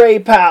free in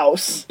Rape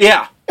House.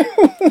 Yeah.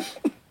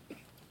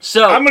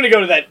 So I'm gonna go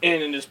to that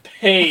inn and just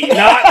pay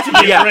not to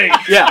get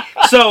raped. Yeah.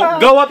 So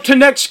go up to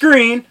next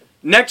screen.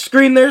 Next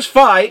screen there's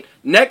fight.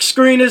 Next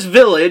screen is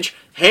village.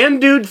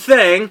 Hand dude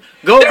thing.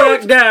 Go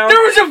back down.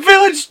 There was a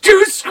village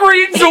 2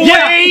 screens away.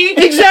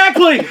 Yeah,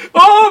 exactly.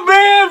 Oh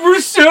man, we're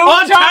so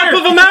On tired.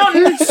 top of a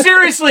mountain.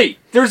 Seriously,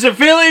 there's a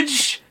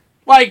village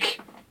like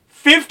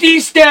 50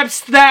 steps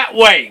that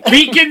way.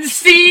 We can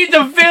see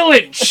the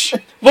village.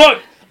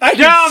 Look, I can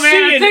No, man, see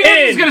I an think I'm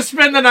just inn. gonna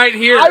spend the night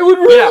here. I would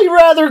really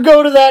rather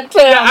go to that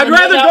town. I'd than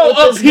rather hang out go with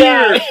up this here.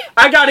 guy.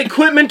 I got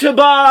equipment to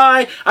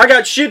buy. I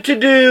got shit to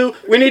do.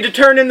 We need to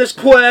turn in this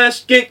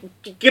quest.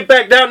 Get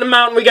back down the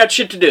mountain. We got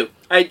shit to do.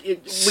 We got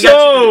shit to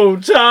So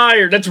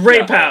tired. That's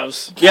Rape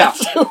House. do. Yeah.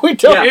 We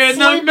don't Yeah. in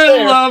the sleep middle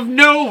there. of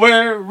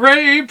nowhere,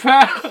 Rape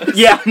House.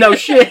 Yeah, no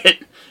shit.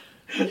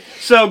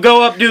 So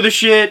go up, do the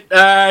shit.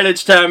 Alright,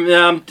 it's time.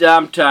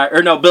 I'm tired.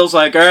 Or no, Bill's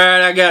like,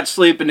 alright, I got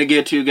sleeping to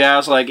get to,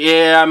 guys. Like,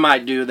 yeah, I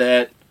might do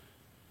that.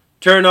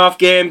 Turn off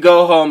game,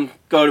 go home,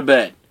 go to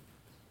bed.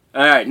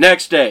 Alright,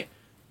 next day,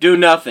 do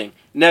nothing.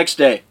 Next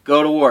day,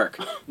 go to work.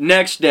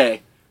 Next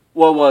day,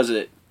 what was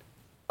it?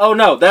 Oh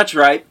no, that's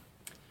right.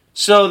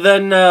 So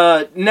then,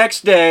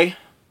 next day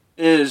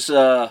is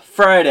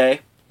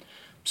Friday.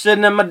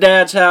 Sitting at my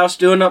dad's house,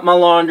 doing up my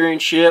laundry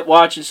and shit,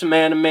 watching some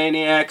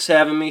Animaniacs,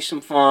 having me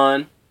some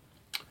fun.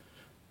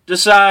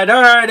 Decide,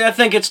 alright, I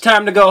think it's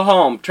time to go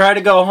home. Try to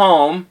go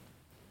home,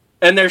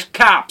 and there's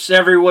cops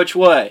every which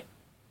way.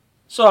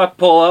 So I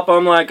pull up,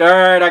 I'm like,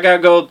 alright, I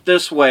gotta go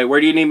this way.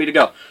 Where do you need me to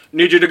go?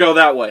 Need you to go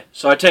that way.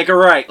 So I take a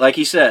right, like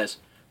he says.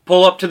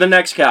 Pull up to the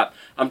next cop.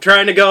 I'm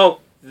trying to go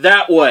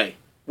that way.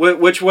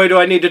 Which way do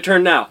I need to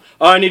turn now?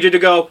 Oh, I need you to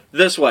go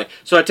this way.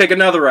 So I take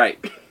another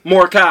right.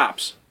 More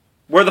cops.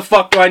 Where the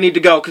fuck do I need to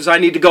go? Because I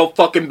need to go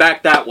fucking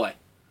back that way.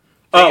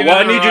 Oh, well,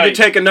 I another need you to right.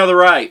 take another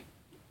right.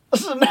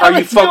 So now Are you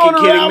it's fucking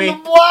going kidding around me? the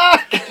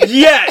block.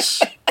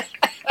 Yes!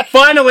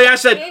 Finally, I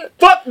said,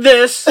 fuck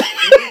this.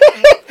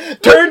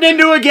 Turned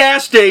into a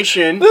gas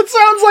station. That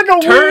sounds like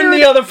a Turned weird.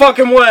 the other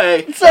fucking way.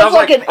 It I sounds was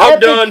like like, an I'm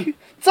epic. done.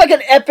 It's like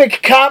an epic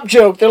cop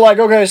joke. They're like,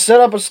 okay, set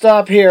up a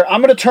stop here.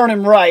 I'm gonna turn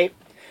him right.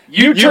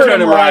 You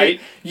turn him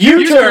right.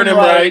 You turn him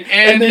right.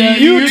 And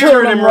then you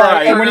turn him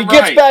right. And when he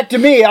gets back to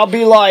me, I'll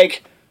be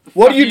like,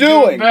 what are you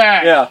doing?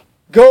 Back? Yeah.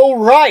 Go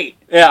right.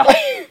 Yeah.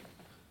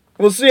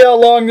 We'll see how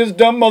long this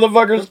dumb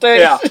motherfucker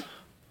stays. Yeah.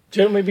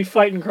 Shouldn't we be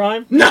fighting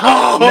crime? No!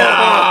 Nah,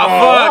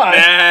 fuck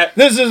that.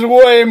 This is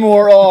way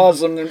more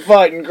awesome than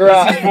fighting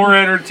crime. More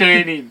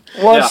entertaining.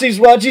 Watch these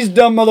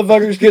dumb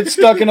motherfuckers get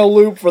stuck in a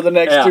loop for the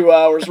next Yeah. 2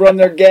 hours, run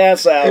their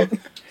gas out.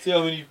 See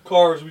how many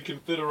cars we can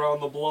fit around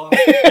the block.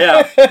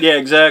 Yeah. Yeah,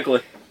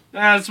 exactly.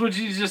 That's what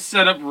you just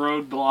set up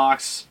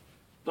roadblocks.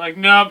 Like,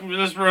 nope,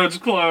 this road's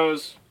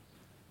closed.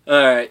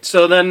 Alright,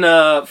 so then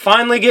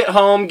finally get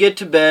home, get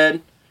to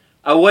bed.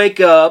 I wake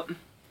up,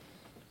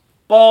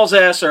 balls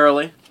ass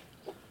early.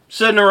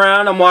 Sitting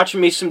around, I'm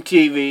watching me some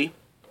TV.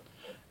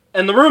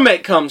 And the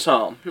roommate comes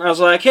home. I was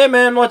like, hey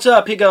man, what's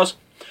up? He goes,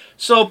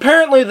 so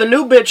apparently the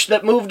new bitch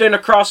that moved in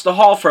across the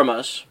hall from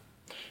us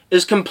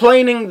is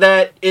complaining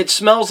that it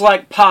smells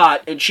like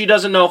pot and she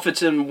doesn't know if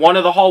it's in one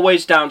of the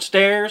hallways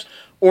downstairs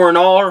or in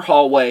our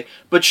hallway,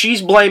 but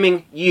she's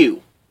blaming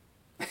you.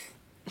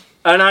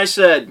 And I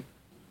said,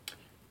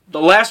 the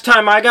last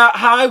time I got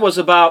high was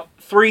about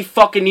 3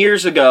 fucking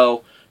years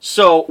ago,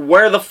 so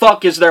where the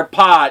fuck is there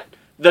pot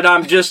that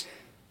I'm just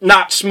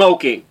not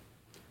smoking?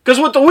 Because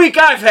with the week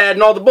I've had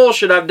and all the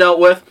bullshit I've dealt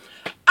with,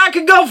 I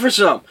could go for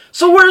some.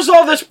 So where's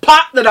all this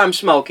pot that I'm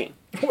smoking?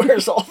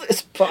 Where's all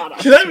this pot?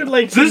 Because I would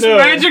like to This know.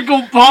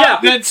 magical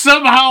pot Yeah. that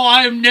somehow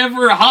I am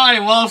never high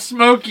while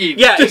smoking.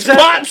 Yeah, This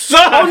exactly. pot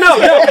sucks! Oh,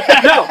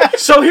 no.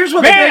 So here's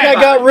what I think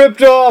I got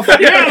ripped off. Man,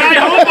 I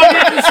hope I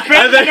get to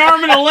spend an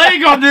arm and a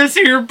leg on this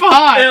here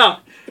pot. Yeah.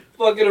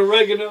 Fucking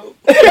oregano.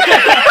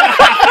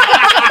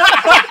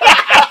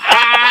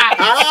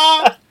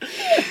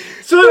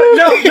 So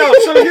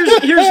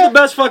here's the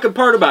best fucking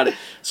part about it.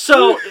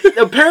 So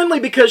apparently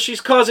because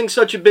she's causing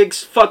such a big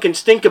fucking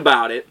stink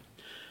about it,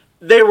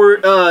 they were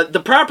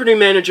the property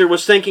manager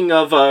was thinking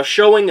of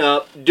showing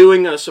up,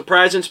 doing a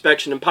surprise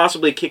inspection, and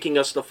possibly kicking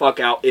us the fuck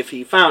out if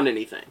he found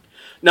anything.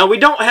 Now we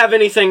don't have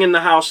anything in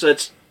the house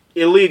that's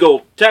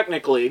illegal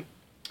technically.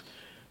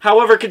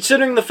 However,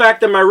 considering the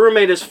fact that my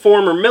roommate is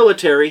former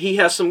military, he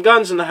has some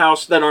guns in the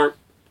house that aren't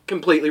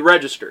completely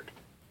registered.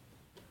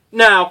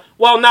 Now,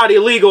 while not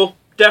illegal,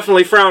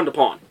 definitely frowned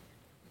upon.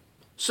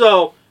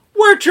 So,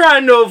 we're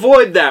trying to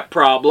avoid that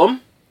problem.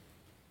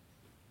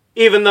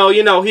 Even though,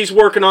 he's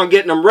working on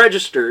getting them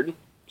registered.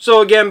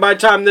 So again, by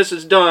the time this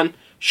is done,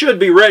 should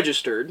be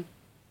registered.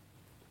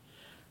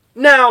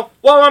 Now,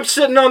 while I'm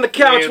sitting on the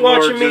couch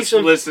watching me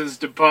some... listens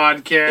to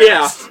podcasts.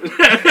 Yeah.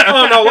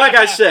 Oh, no, like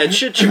I said,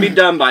 shit should be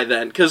done by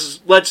then.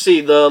 Because, let's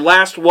see, the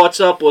last What's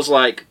Up was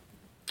like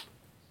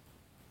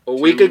a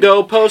week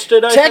ago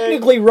posted, I think.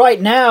 Technically,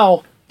 right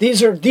now,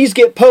 these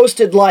get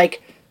posted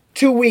like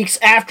 2 weeks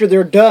after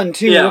they're done,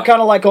 too. Yeah. We're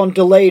kind of like on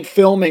delayed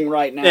filming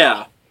right now.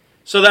 Yeah.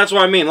 So that's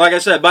what I mean. Like I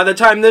said, by the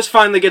time this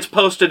finally gets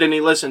posted and he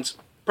listens,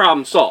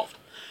 problem solved.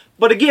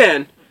 But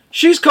again,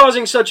 she's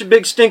causing such a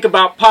big stink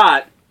about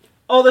pot.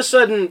 All of a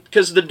sudden,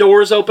 because the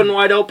door's open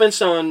wide open,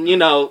 so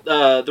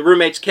the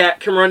roommate's cat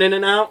can run in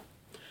and out.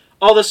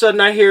 All of a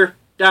sudden, I hear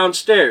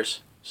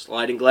downstairs,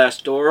 sliding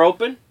glass door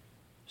open,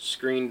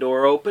 screen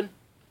door open.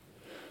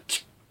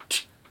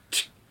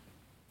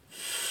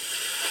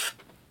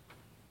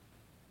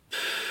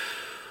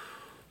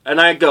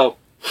 And I go,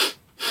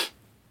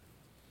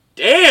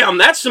 damn,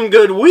 that's some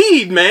good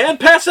weed, man.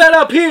 Pass that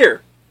up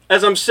here.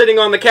 As I'm sitting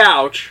on the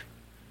couch.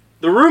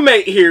 The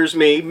roommate hears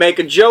me make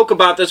a joke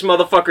about this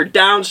motherfucker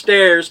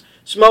downstairs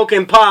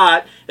smoking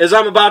pot as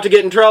I'm about to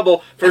get in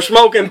trouble for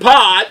smoking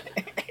pot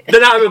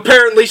that I'm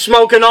apparently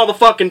smoking all the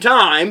fucking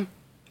time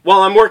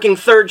while I'm working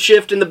third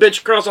shift and the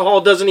bitch across the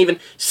hall doesn't even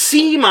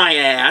see my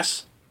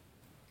ass.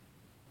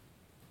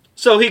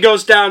 So he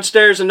goes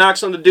downstairs and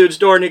knocks on the dude's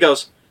door and he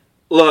goes,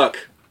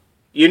 look,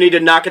 you need to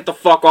knock it the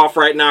fuck off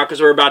right now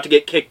because we're about to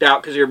get kicked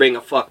out because you're being a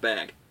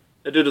fuckbag.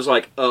 The dude is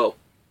like, oh,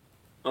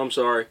 I'm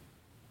sorry.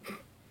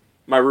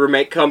 My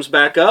roommate comes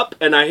back up,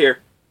 and I hear,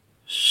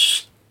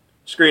 shh,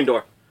 screen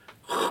door,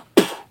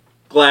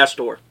 glass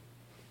door.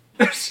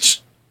 I'm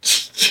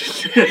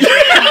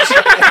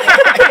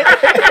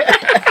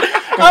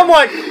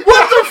like,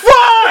 what the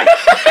fuck?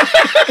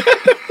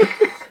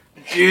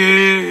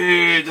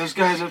 Dude, those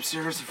guys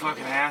upstairs are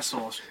fucking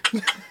assholes.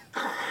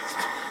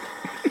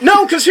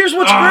 No, because here's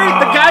what's great.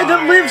 The guy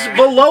that lives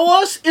below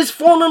us is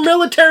former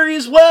military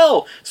as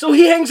well. So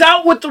he hangs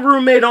out with the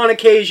roommate on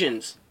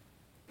occasions.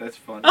 That's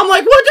funny. I'm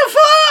like, what the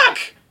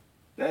fuck?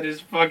 That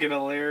is fucking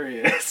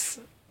hilarious.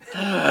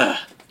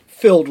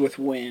 Filled with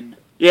win.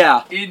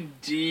 Yeah.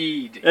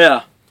 Indeed.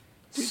 Yeah.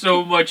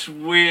 So much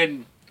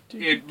win.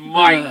 It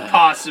might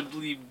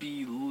possibly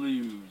be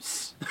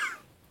lose.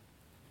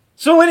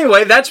 So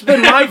anyway, that's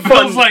been my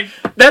fun.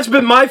 That's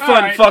been my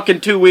fun right.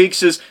 fucking 2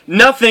 weeks is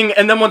nothing,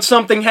 and then when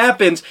something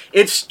happens,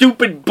 it's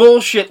stupid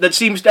bullshit that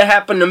seems to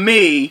happen to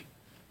me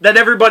that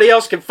everybody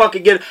else can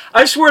fucking get.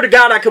 I swear to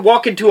God, I could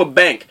walk into a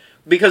bank,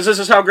 because this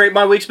is how great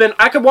my week's been.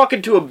 I could walk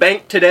into a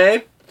bank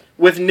today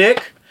with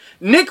Nick.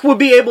 Nick would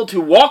be able to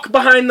walk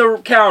behind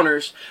the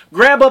counters,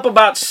 grab up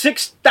about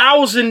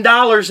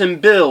 $6,000 in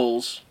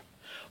bills,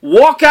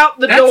 walk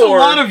out the door. That's a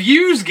lot of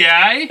views,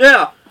 guy.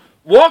 Yeah.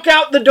 Walk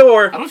out the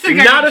door. I don't think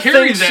not I can a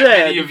carry thing that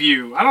said. many of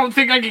you. I don't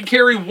think I can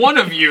carry one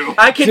of you.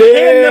 I can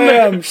hand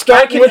them a,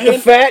 starting with the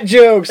fat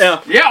jokes.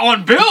 Yeah. Yeah,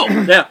 on Bill.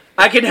 Yeah.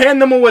 I can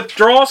hand them a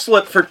withdrawal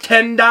slip for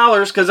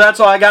 $10 because that's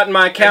all I got in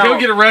my account. And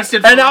he'll get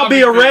arrested for and I'll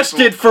be robbing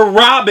arrested people. for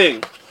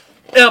robbing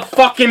a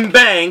fucking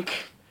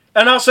bank.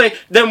 And I'll say,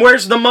 then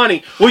where's the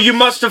money? Well, you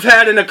must have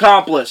had an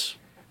accomplice.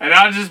 And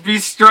I'll just be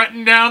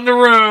strutting down the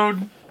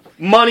road.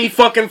 Money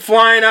fucking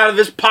flying out of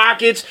his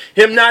pockets.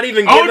 Him not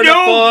even giving a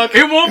fuck.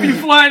 It won't be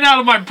flying out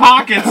of my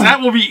pockets.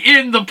 That will be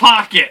in the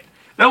pocket.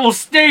 That will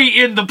stay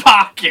in the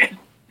pocket.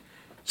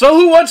 So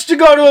who wants to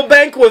go to a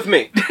bank with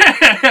me?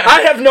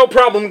 I have no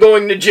problem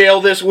going to jail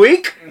this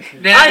week.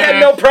 Nah. I had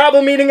no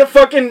problem eating a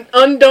fucking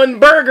undone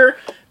burger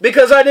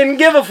because I didn't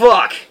give a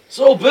fuck.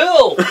 So,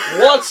 Bill,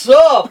 what's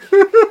up?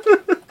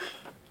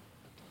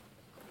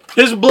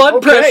 His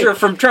blood pressure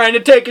from trying to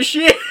take a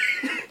shit.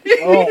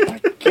 Oh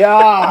my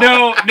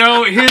god.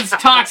 No, his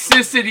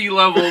toxicity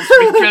levels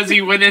because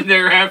he went in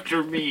there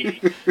after me.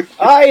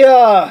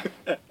 I've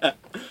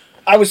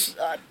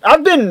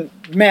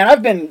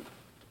been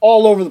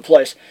all over the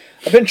place.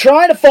 I've been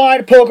trying to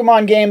find a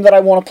Pokemon game that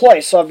I want to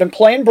play. So I've been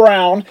playing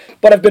Brown,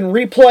 but I've been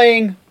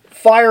replaying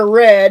Fire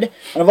Red,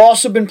 and I've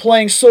also been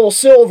playing Soul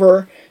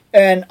Silver,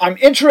 and I'm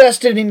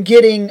interested in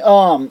getting,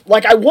 I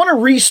want to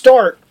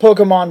restart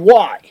Pokemon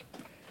Y.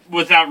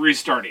 Without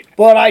restarting.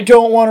 But I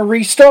don't want to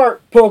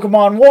restart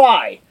Pokemon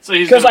Y. So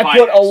he's because gonna I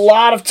put buy a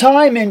lot of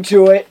time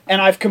into it, and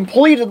I've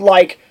completed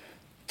like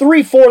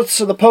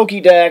 3/4 of the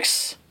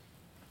Pokédex,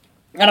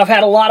 and I've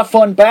had a lot of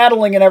fun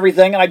battling and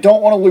everything, and I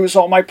don't want to lose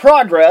all my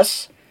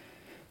progress.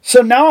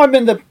 So now I'm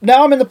in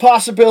the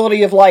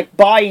possibility of like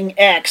buying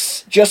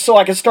X just so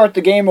I can start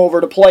the game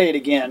over to play it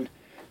again.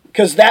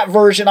 Because that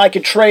version I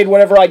could trade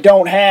whatever I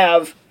don't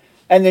have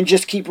and then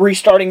just keep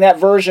restarting that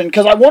version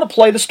because I want to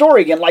play the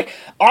story again. Like,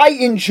 I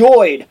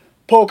enjoyed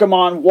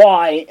Pokemon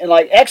Y, and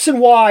like X and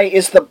Y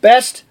is the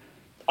best.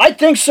 I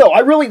think so.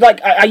 I really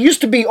like. I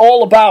used to be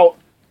all about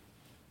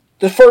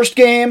the first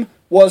game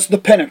was the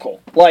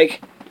pinnacle.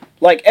 Like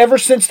ever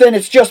since then,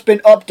 it's just been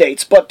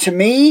updates. But to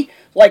me,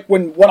 like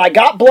when I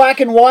got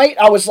Black and White,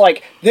 I was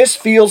like, this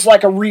feels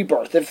like a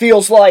rebirth. It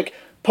feels like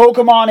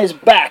Pokemon is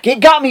back. It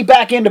got me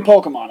back into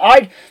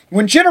Pokemon.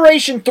 When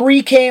Generation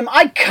 3 came,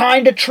 I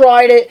kind of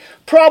tried it.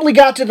 Probably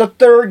got to the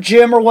 3rd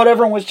gym or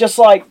whatever and was just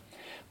like,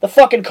 the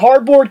fucking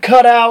cardboard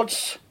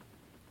cutouts,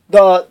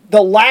 the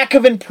lack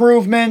of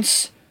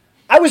improvements.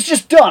 I was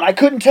just done. I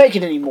couldn't take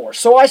it anymore.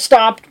 So I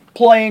stopped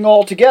playing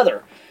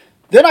altogether.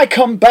 Then I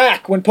come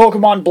back when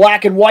Pokemon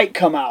Black and White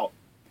come out.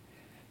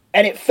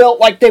 And it felt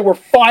like they were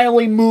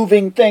finally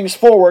moving things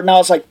forward. And I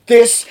was like,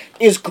 this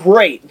is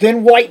great.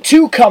 Then White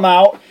 2 come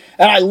out.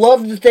 And I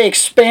loved that they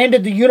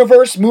expanded the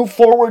universe, moved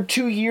forward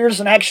 2 years,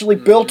 and actually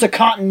built a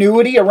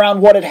continuity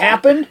around what had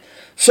happened.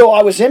 So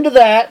I was into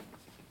that.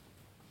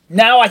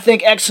 Now I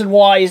think X and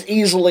Y is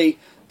easily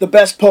the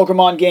best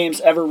Pokemon games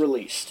ever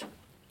released.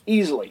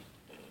 Easily.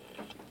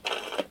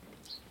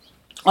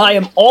 I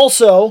am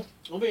also...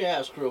 Let me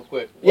ask real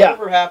quick. Yeah.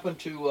 Whatever happened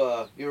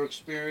to your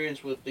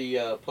experience with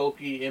the Poke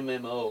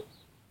MMO?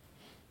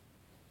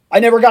 I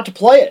never got to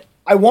play it.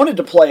 I wanted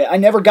to play it. I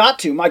never got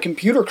to. My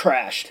computer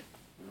crashed.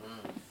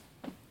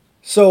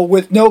 So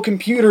with no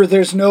computer,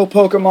 there's no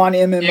Pokemon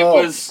MMO. It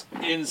was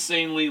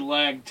insanely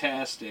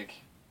lag-tastic.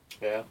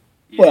 Yeah.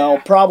 Well,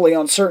 probably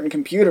on certain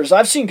computers.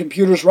 I've seen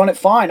computers run it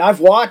fine. I've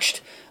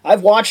watched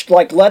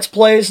like Let's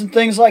Plays and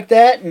things like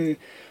that. And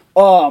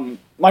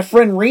my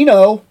friend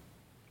Reno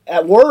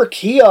at work,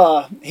 he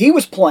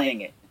was playing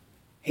it.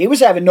 He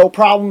was having no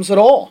problems at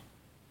all.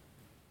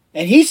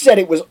 And he said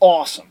it was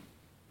awesome.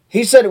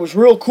 He said it was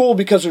real cool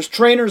because there's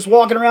trainers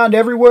walking around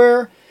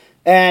everywhere.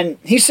 And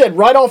he said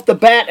right off the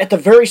bat, at the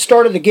very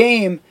start of the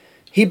game,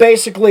 he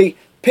basically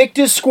picked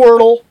his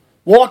Squirtle,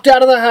 walked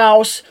out of the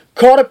house,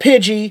 caught a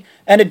Pidgey,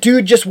 and a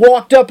dude just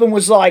walked up and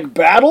was like,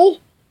 battle?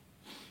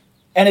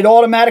 And it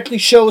automatically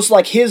shows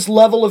like his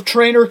level of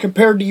trainer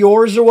compared to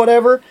yours or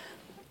whatever.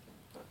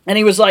 And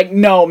he was like,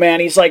 no, man.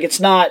 He's like, it's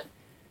not.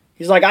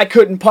 He's like, I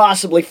couldn't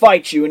possibly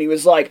fight you. And he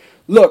was like,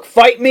 look,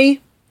 fight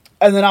me,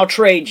 and then I'll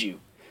trade you.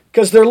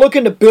 Because they're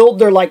looking to build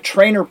their, like,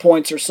 trainer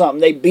points or something.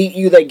 They beat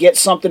you, they get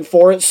something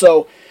for it.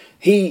 So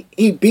he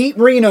beat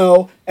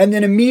Reno, and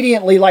then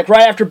immediately, like,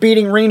 right after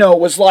beating Reno,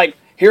 was like,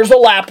 here's a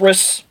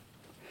Lapras.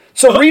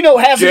 So Reno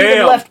hasn't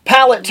even left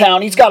Pallet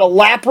Town. He's got a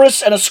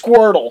Lapras and a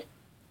Squirtle.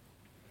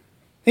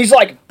 He's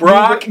like,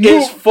 Brock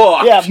is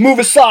fucked. Yeah, move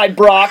aside,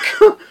 Brock.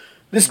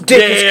 This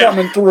dick is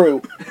coming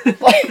through.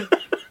 Like,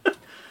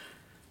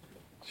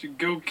 Should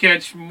go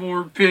catch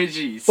more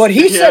Pidgeys. but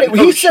he said it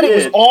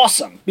was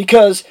awesome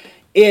because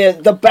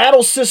the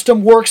battle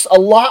system works a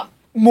lot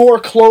more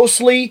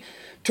closely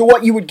to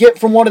what you would get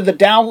from one of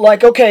the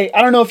okay,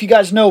 I don't know if you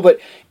guys know, but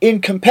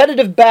in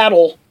competitive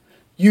battle,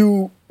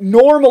 you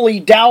normally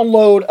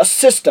download a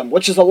system,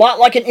 which is a lot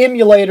like an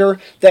emulator,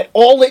 that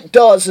all it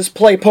does is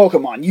play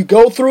Pokemon. You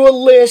go through a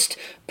list,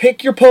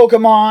 pick your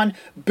Pokemon,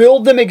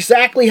 build them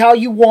exactly how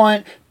you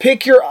want,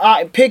 pick your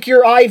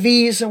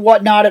IVs and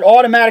whatnot. It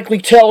automatically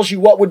tells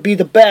you what would be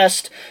the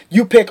best.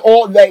 You pick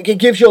it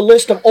gives you a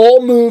list of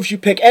all moves. You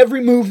pick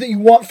every move that you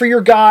want for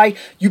your guy.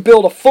 You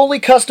build a fully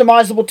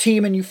customizable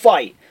team and you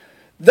fight.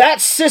 That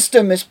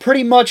system is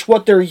pretty much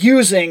what they're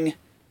using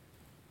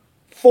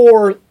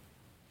for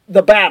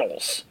the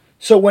battles.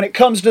 So when it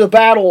comes to the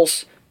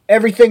battles,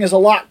 everything is a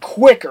lot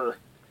quicker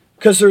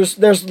because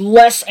there's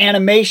less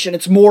animation.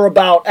 It's more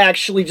about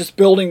actually just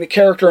building the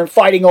character and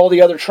fighting all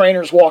the other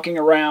trainers walking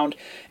around.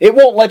 It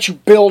won't let you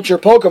build your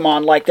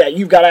Pokemon like that.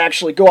 You've got to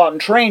actually go out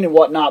and train and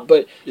whatnot,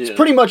 but it's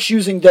pretty much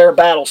using their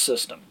battle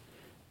system.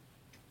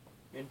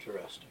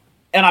 Interesting.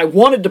 And I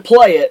wanted to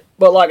play it,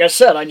 but like I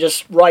said,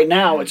 right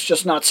now, it's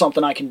just not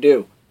something I can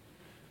do.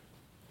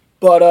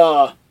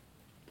 But,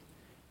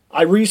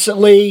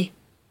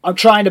 I'm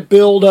trying to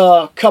build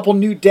a couple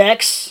new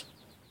decks,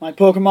 my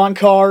Pokemon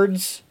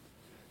cards,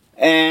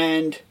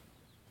 and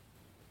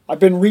I've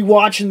been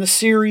rewatching the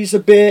series a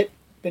bit,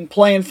 been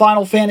playing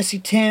Final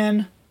Fantasy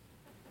X.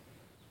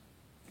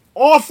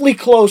 Awfully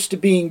close to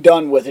being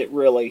done with it,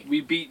 really. We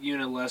beat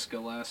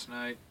Unileska last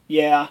night.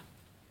 Yeah.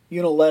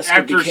 Unileska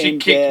After became she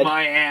kicked dead.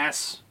 my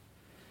ass.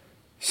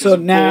 So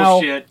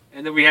now... Bullshit.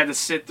 And then we had to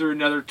sit through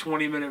another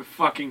 20-minute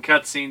fucking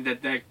cutscene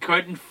that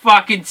couldn't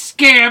fucking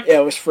skip.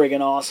 Yeah, it was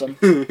friggin' awesome.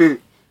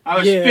 I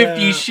was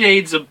 50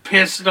 shades of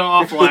pissed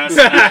off last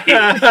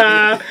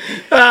night.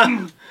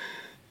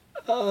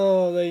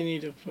 Oh, they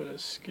need to put a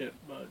skip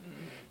button.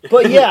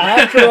 But yeah,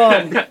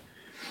 after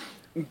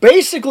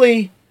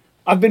basically,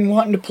 I've been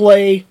wanting to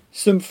play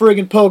some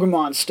friggin'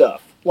 Pokemon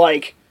stuff.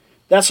 Like,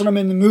 that's what I'm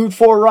in the mood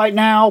for right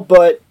now,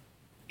 but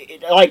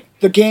like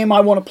the game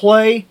I want to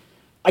play,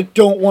 I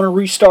don't want to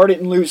restart it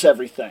and lose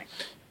everything.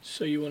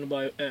 So you want to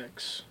buy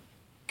X?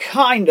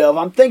 Kind of.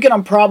 I'm thinking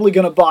I'm probably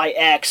going to buy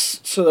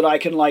X so that I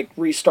can, like,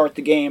 restart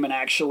the game and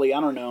actually, I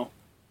don't know,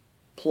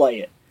 play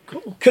it.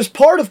 Cool. Because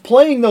part of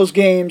playing those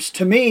games,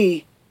 to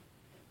me,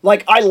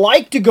 like, I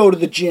like to go to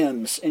the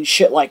gyms and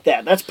shit like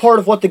that. That's part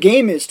of what the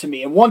game is to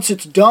me. And once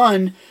it's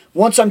done,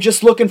 once I'm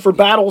just looking for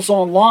battles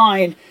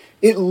online,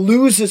 it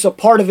loses a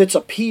part of its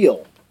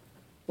appeal.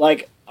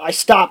 Like, I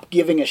stop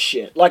giving a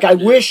shit. Like, I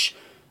wish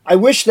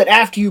that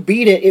after you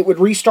beat it, it would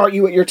restart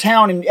you at your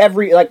town, and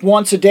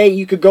once a day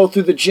you could go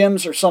through the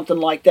gyms or something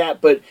like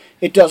that, but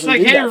it doesn't do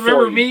that for you. Hey,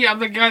 remember me? I'm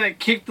the guy that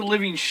kicked the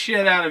living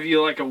shit out of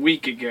you like a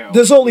week ago.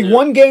 There's only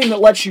one game that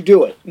lets you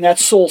do it, and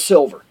that's Soul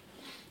Silver.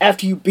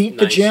 After you beat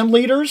the gym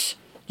leaders,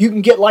 you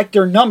can get like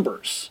their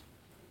numbers.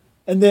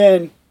 And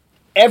then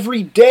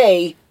every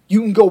day you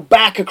can go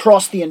back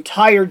across the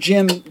entire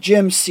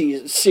gym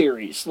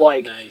series.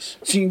 Like, Nice.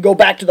 so you can go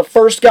back to the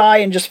first guy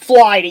and just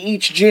fly to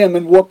each gym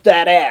and whoop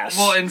that ass.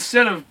 Well,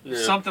 instead of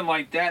something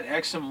like that,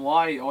 X and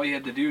Y, all you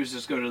had to do is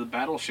just go to the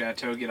Battle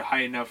Chateau, get a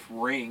high enough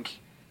rank,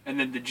 and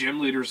then the gym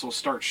leaders will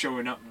start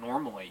showing up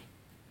normally.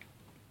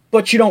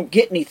 But you don't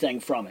get anything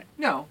from it.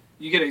 No.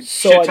 You get a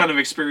So shit ton of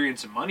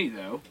experience and money,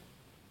 though.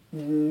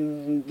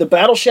 The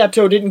Battle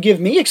Chateau didn't give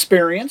me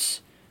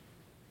experience.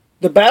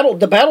 The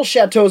Battle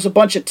Chateau is a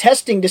bunch of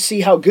testing to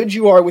see how good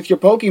you are with your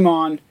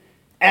Pokemon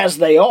as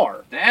they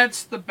are.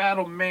 That's the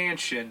Battle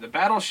Mansion. The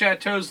Battle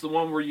Chateau is the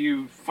one where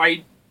you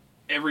fight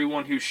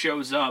everyone who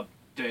shows up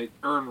to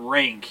earn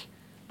rank,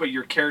 but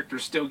your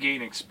characters still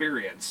gain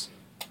experience.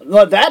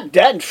 Well,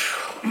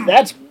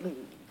 that's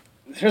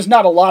there's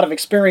not a lot of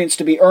experience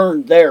to be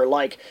earned there.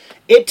 Like,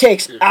 it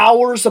takes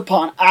hours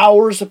upon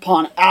hours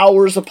upon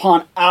hours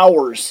upon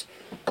hours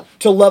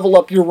to level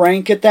up your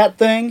rank at that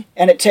thing,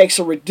 and it takes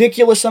a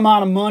ridiculous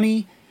amount of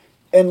money.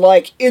 And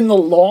like, in the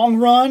long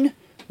run,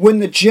 when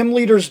the gym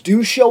leaders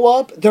do show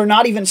up, they're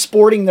not even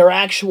sporting their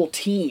actual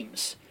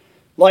teams.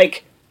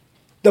 Like,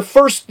 the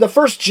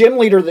first gym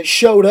leader that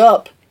showed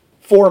up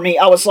for me,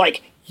 I was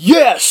like,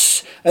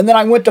 yes! And then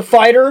I went to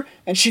fight her,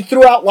 and she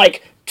threw out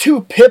like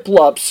 2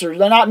 Piplups, or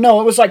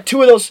it was like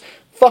 2 of those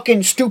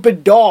fucking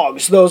stupid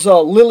dogs, those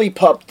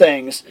Lillipup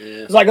things. Yeah.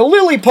 It was like a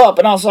Lillipup,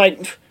 and I was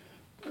like,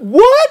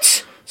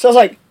 what? So I was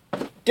like,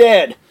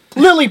 dead.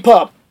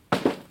 Lillipup,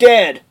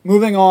 dead.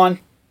 Moving on.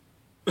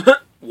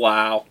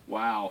 Wow.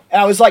 Wow.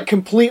 And I was like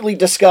completely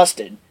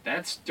disgusted.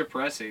 That's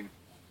depressing.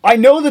 I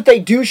know that they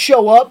do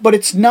show up, but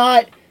it's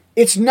not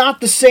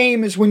the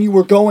same as when you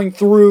were going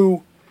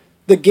through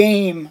the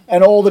game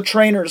and all the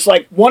trainers.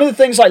 Like, one of the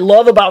things I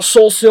love about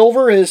Soul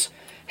Silver is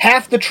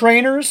half the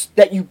trainers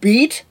that you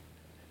beat,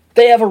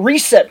 they have a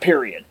reset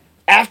period.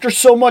 After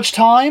so much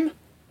time,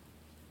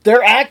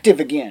 they're active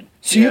again.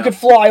 So you could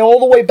fly all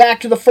the way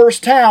back to the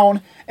first town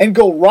and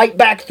go right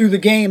back through the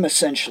game,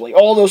 essentially.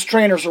 All those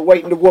trainers are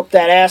waiting to whoop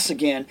that ass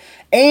again.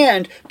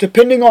 And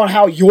depending on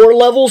how your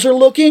levels are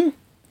looking,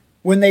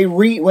 when they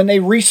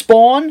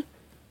respawn,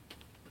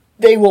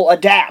 they will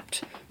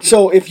adapt.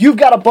 So if you've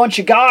got a bunch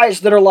of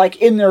guys that are like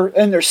in their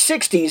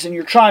 60s and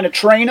you're trying to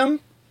train them,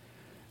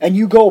 and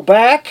you go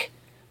back,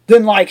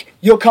 then like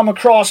you'll come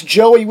across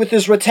Joey with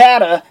his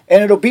Rattata,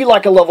 and it'll be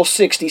like a level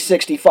 60,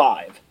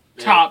 65.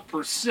 Top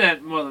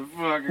percent,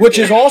 motherfucker. Which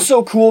is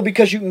also cool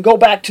because you can go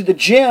back to the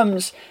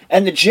gyms,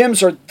 and the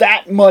gyms are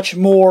that much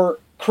more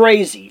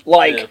crazy.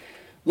 Like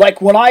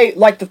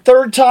the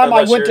third time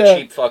Unless I went you're to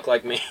a cheap fuck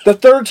like me. the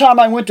third time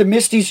I went to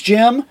Misty's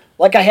gym,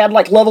 like I had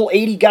like level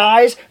 80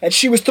 guys, and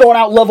she was throwing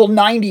out level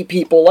 90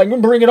 people. Like,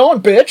 bring it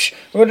on, bitch.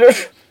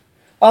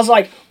 I was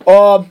like,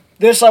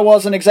 this I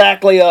wasn't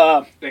exactly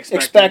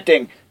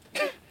expecting.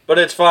 But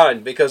it's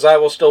fine, because I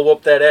will still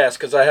whoop that ass,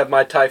 because I have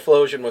my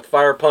Typhlosion with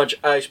Fire Punch,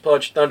 Ice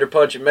Punch, Thunder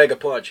Punch, and Mega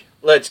Punch.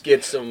 Let's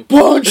get some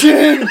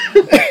punching!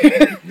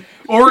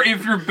 Or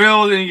if you're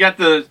Bill, then you got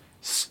the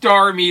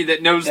Starmie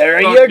that knows There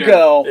thunder. you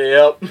go.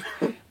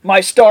 Yep. My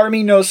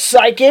Starmie knows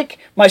Psychic,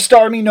 my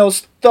Starmie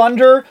knows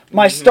Thunder,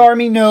 my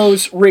Starmie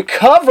knows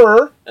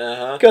Recover,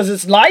 because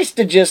it's nice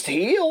to just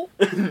heal.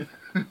 Fucking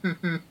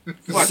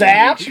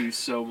Zap. hate you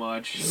so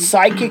much.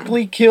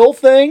 Psychically kill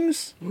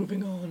things.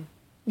 Moving on.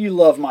 You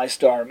love my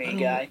Starmie,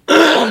 guy.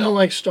 I don't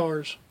like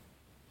stars.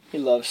 He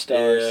loves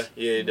stars.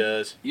 Yeah, he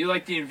does. You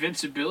like the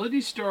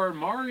invincibility star in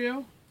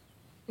Mario?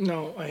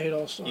 No, I hate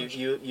all stars.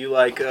 You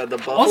like the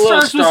Buffalo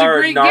All-Stars was a Star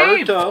great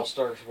Naruto? game. All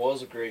Stars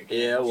was a great game.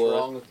 Yeah, it What's was.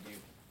 wrong with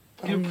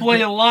you? You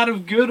play a lot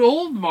of good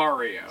old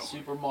Mario.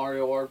 Super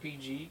Mario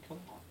RPG? Come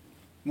on.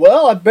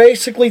 Well, I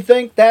basically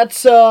think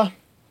that's what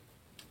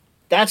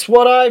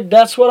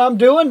I'm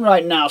doing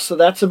right now. So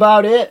that's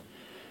about it.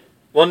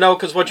 Well, no,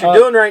 because what you're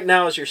doing right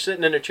now is you're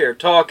sitting in a chair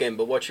talking,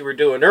 but what you were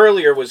doing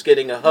earlier was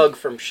getting a hug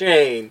from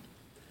Shane,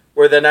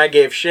 where then I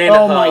gave Shane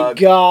a hug, my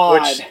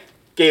God. which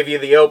gave you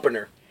the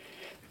opener.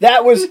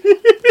 That was.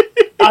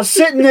 I was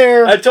sitting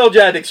there. I told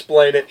you I'd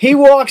explain it. He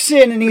walks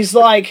in and he's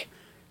like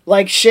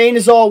Shane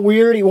is all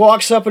weird. He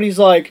walks up and he's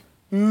like,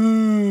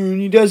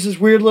 and he does this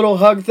weird little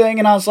hug thing,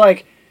 and I was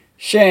like,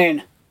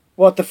 Shane,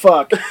 what the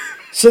fuck?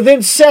 So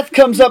then Seth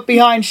comes up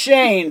behind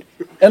Shane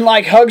and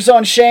like hugs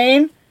on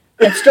Shane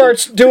and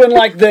starts doing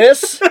like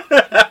this,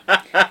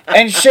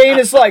 and Shane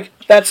is like,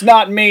 that's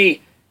not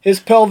me. His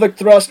pelvic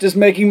thrust is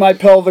making my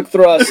pelvic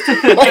thrust. So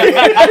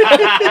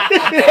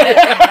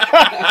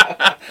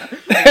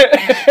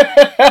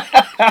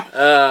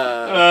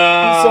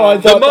I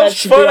The thought that most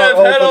should be fun our I've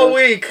had all opener.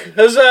 week.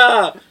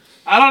 Huzzah!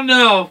 I don't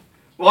know.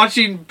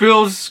 Watching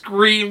Bill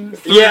scream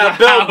through Yeah,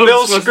 the house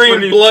Bill was screamed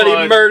pretty bloody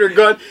fun. murder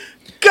going,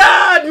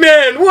 God,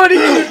 man, what do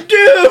you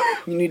do?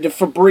 You need to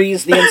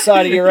Febreze the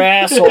inside of your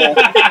asshole.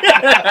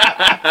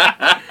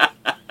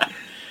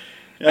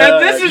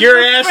 And this is your for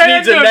ass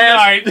needs a fandom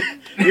nasty, night.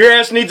 your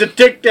ass needs a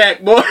Tic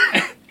Tac, boy.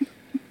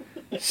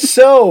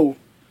 So,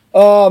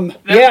 That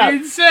yeah,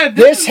 being said,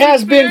 this is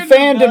has been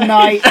fandom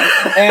night,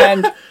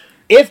 and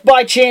If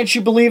by chance you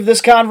believe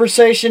this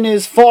conversation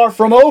is far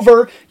from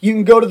over, you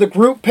can go to the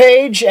group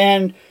page,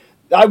 and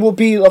I will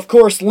be, of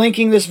course,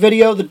 linking this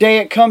video the day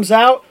it comes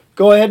out.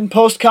 Go ahead and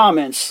post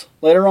comments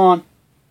later on.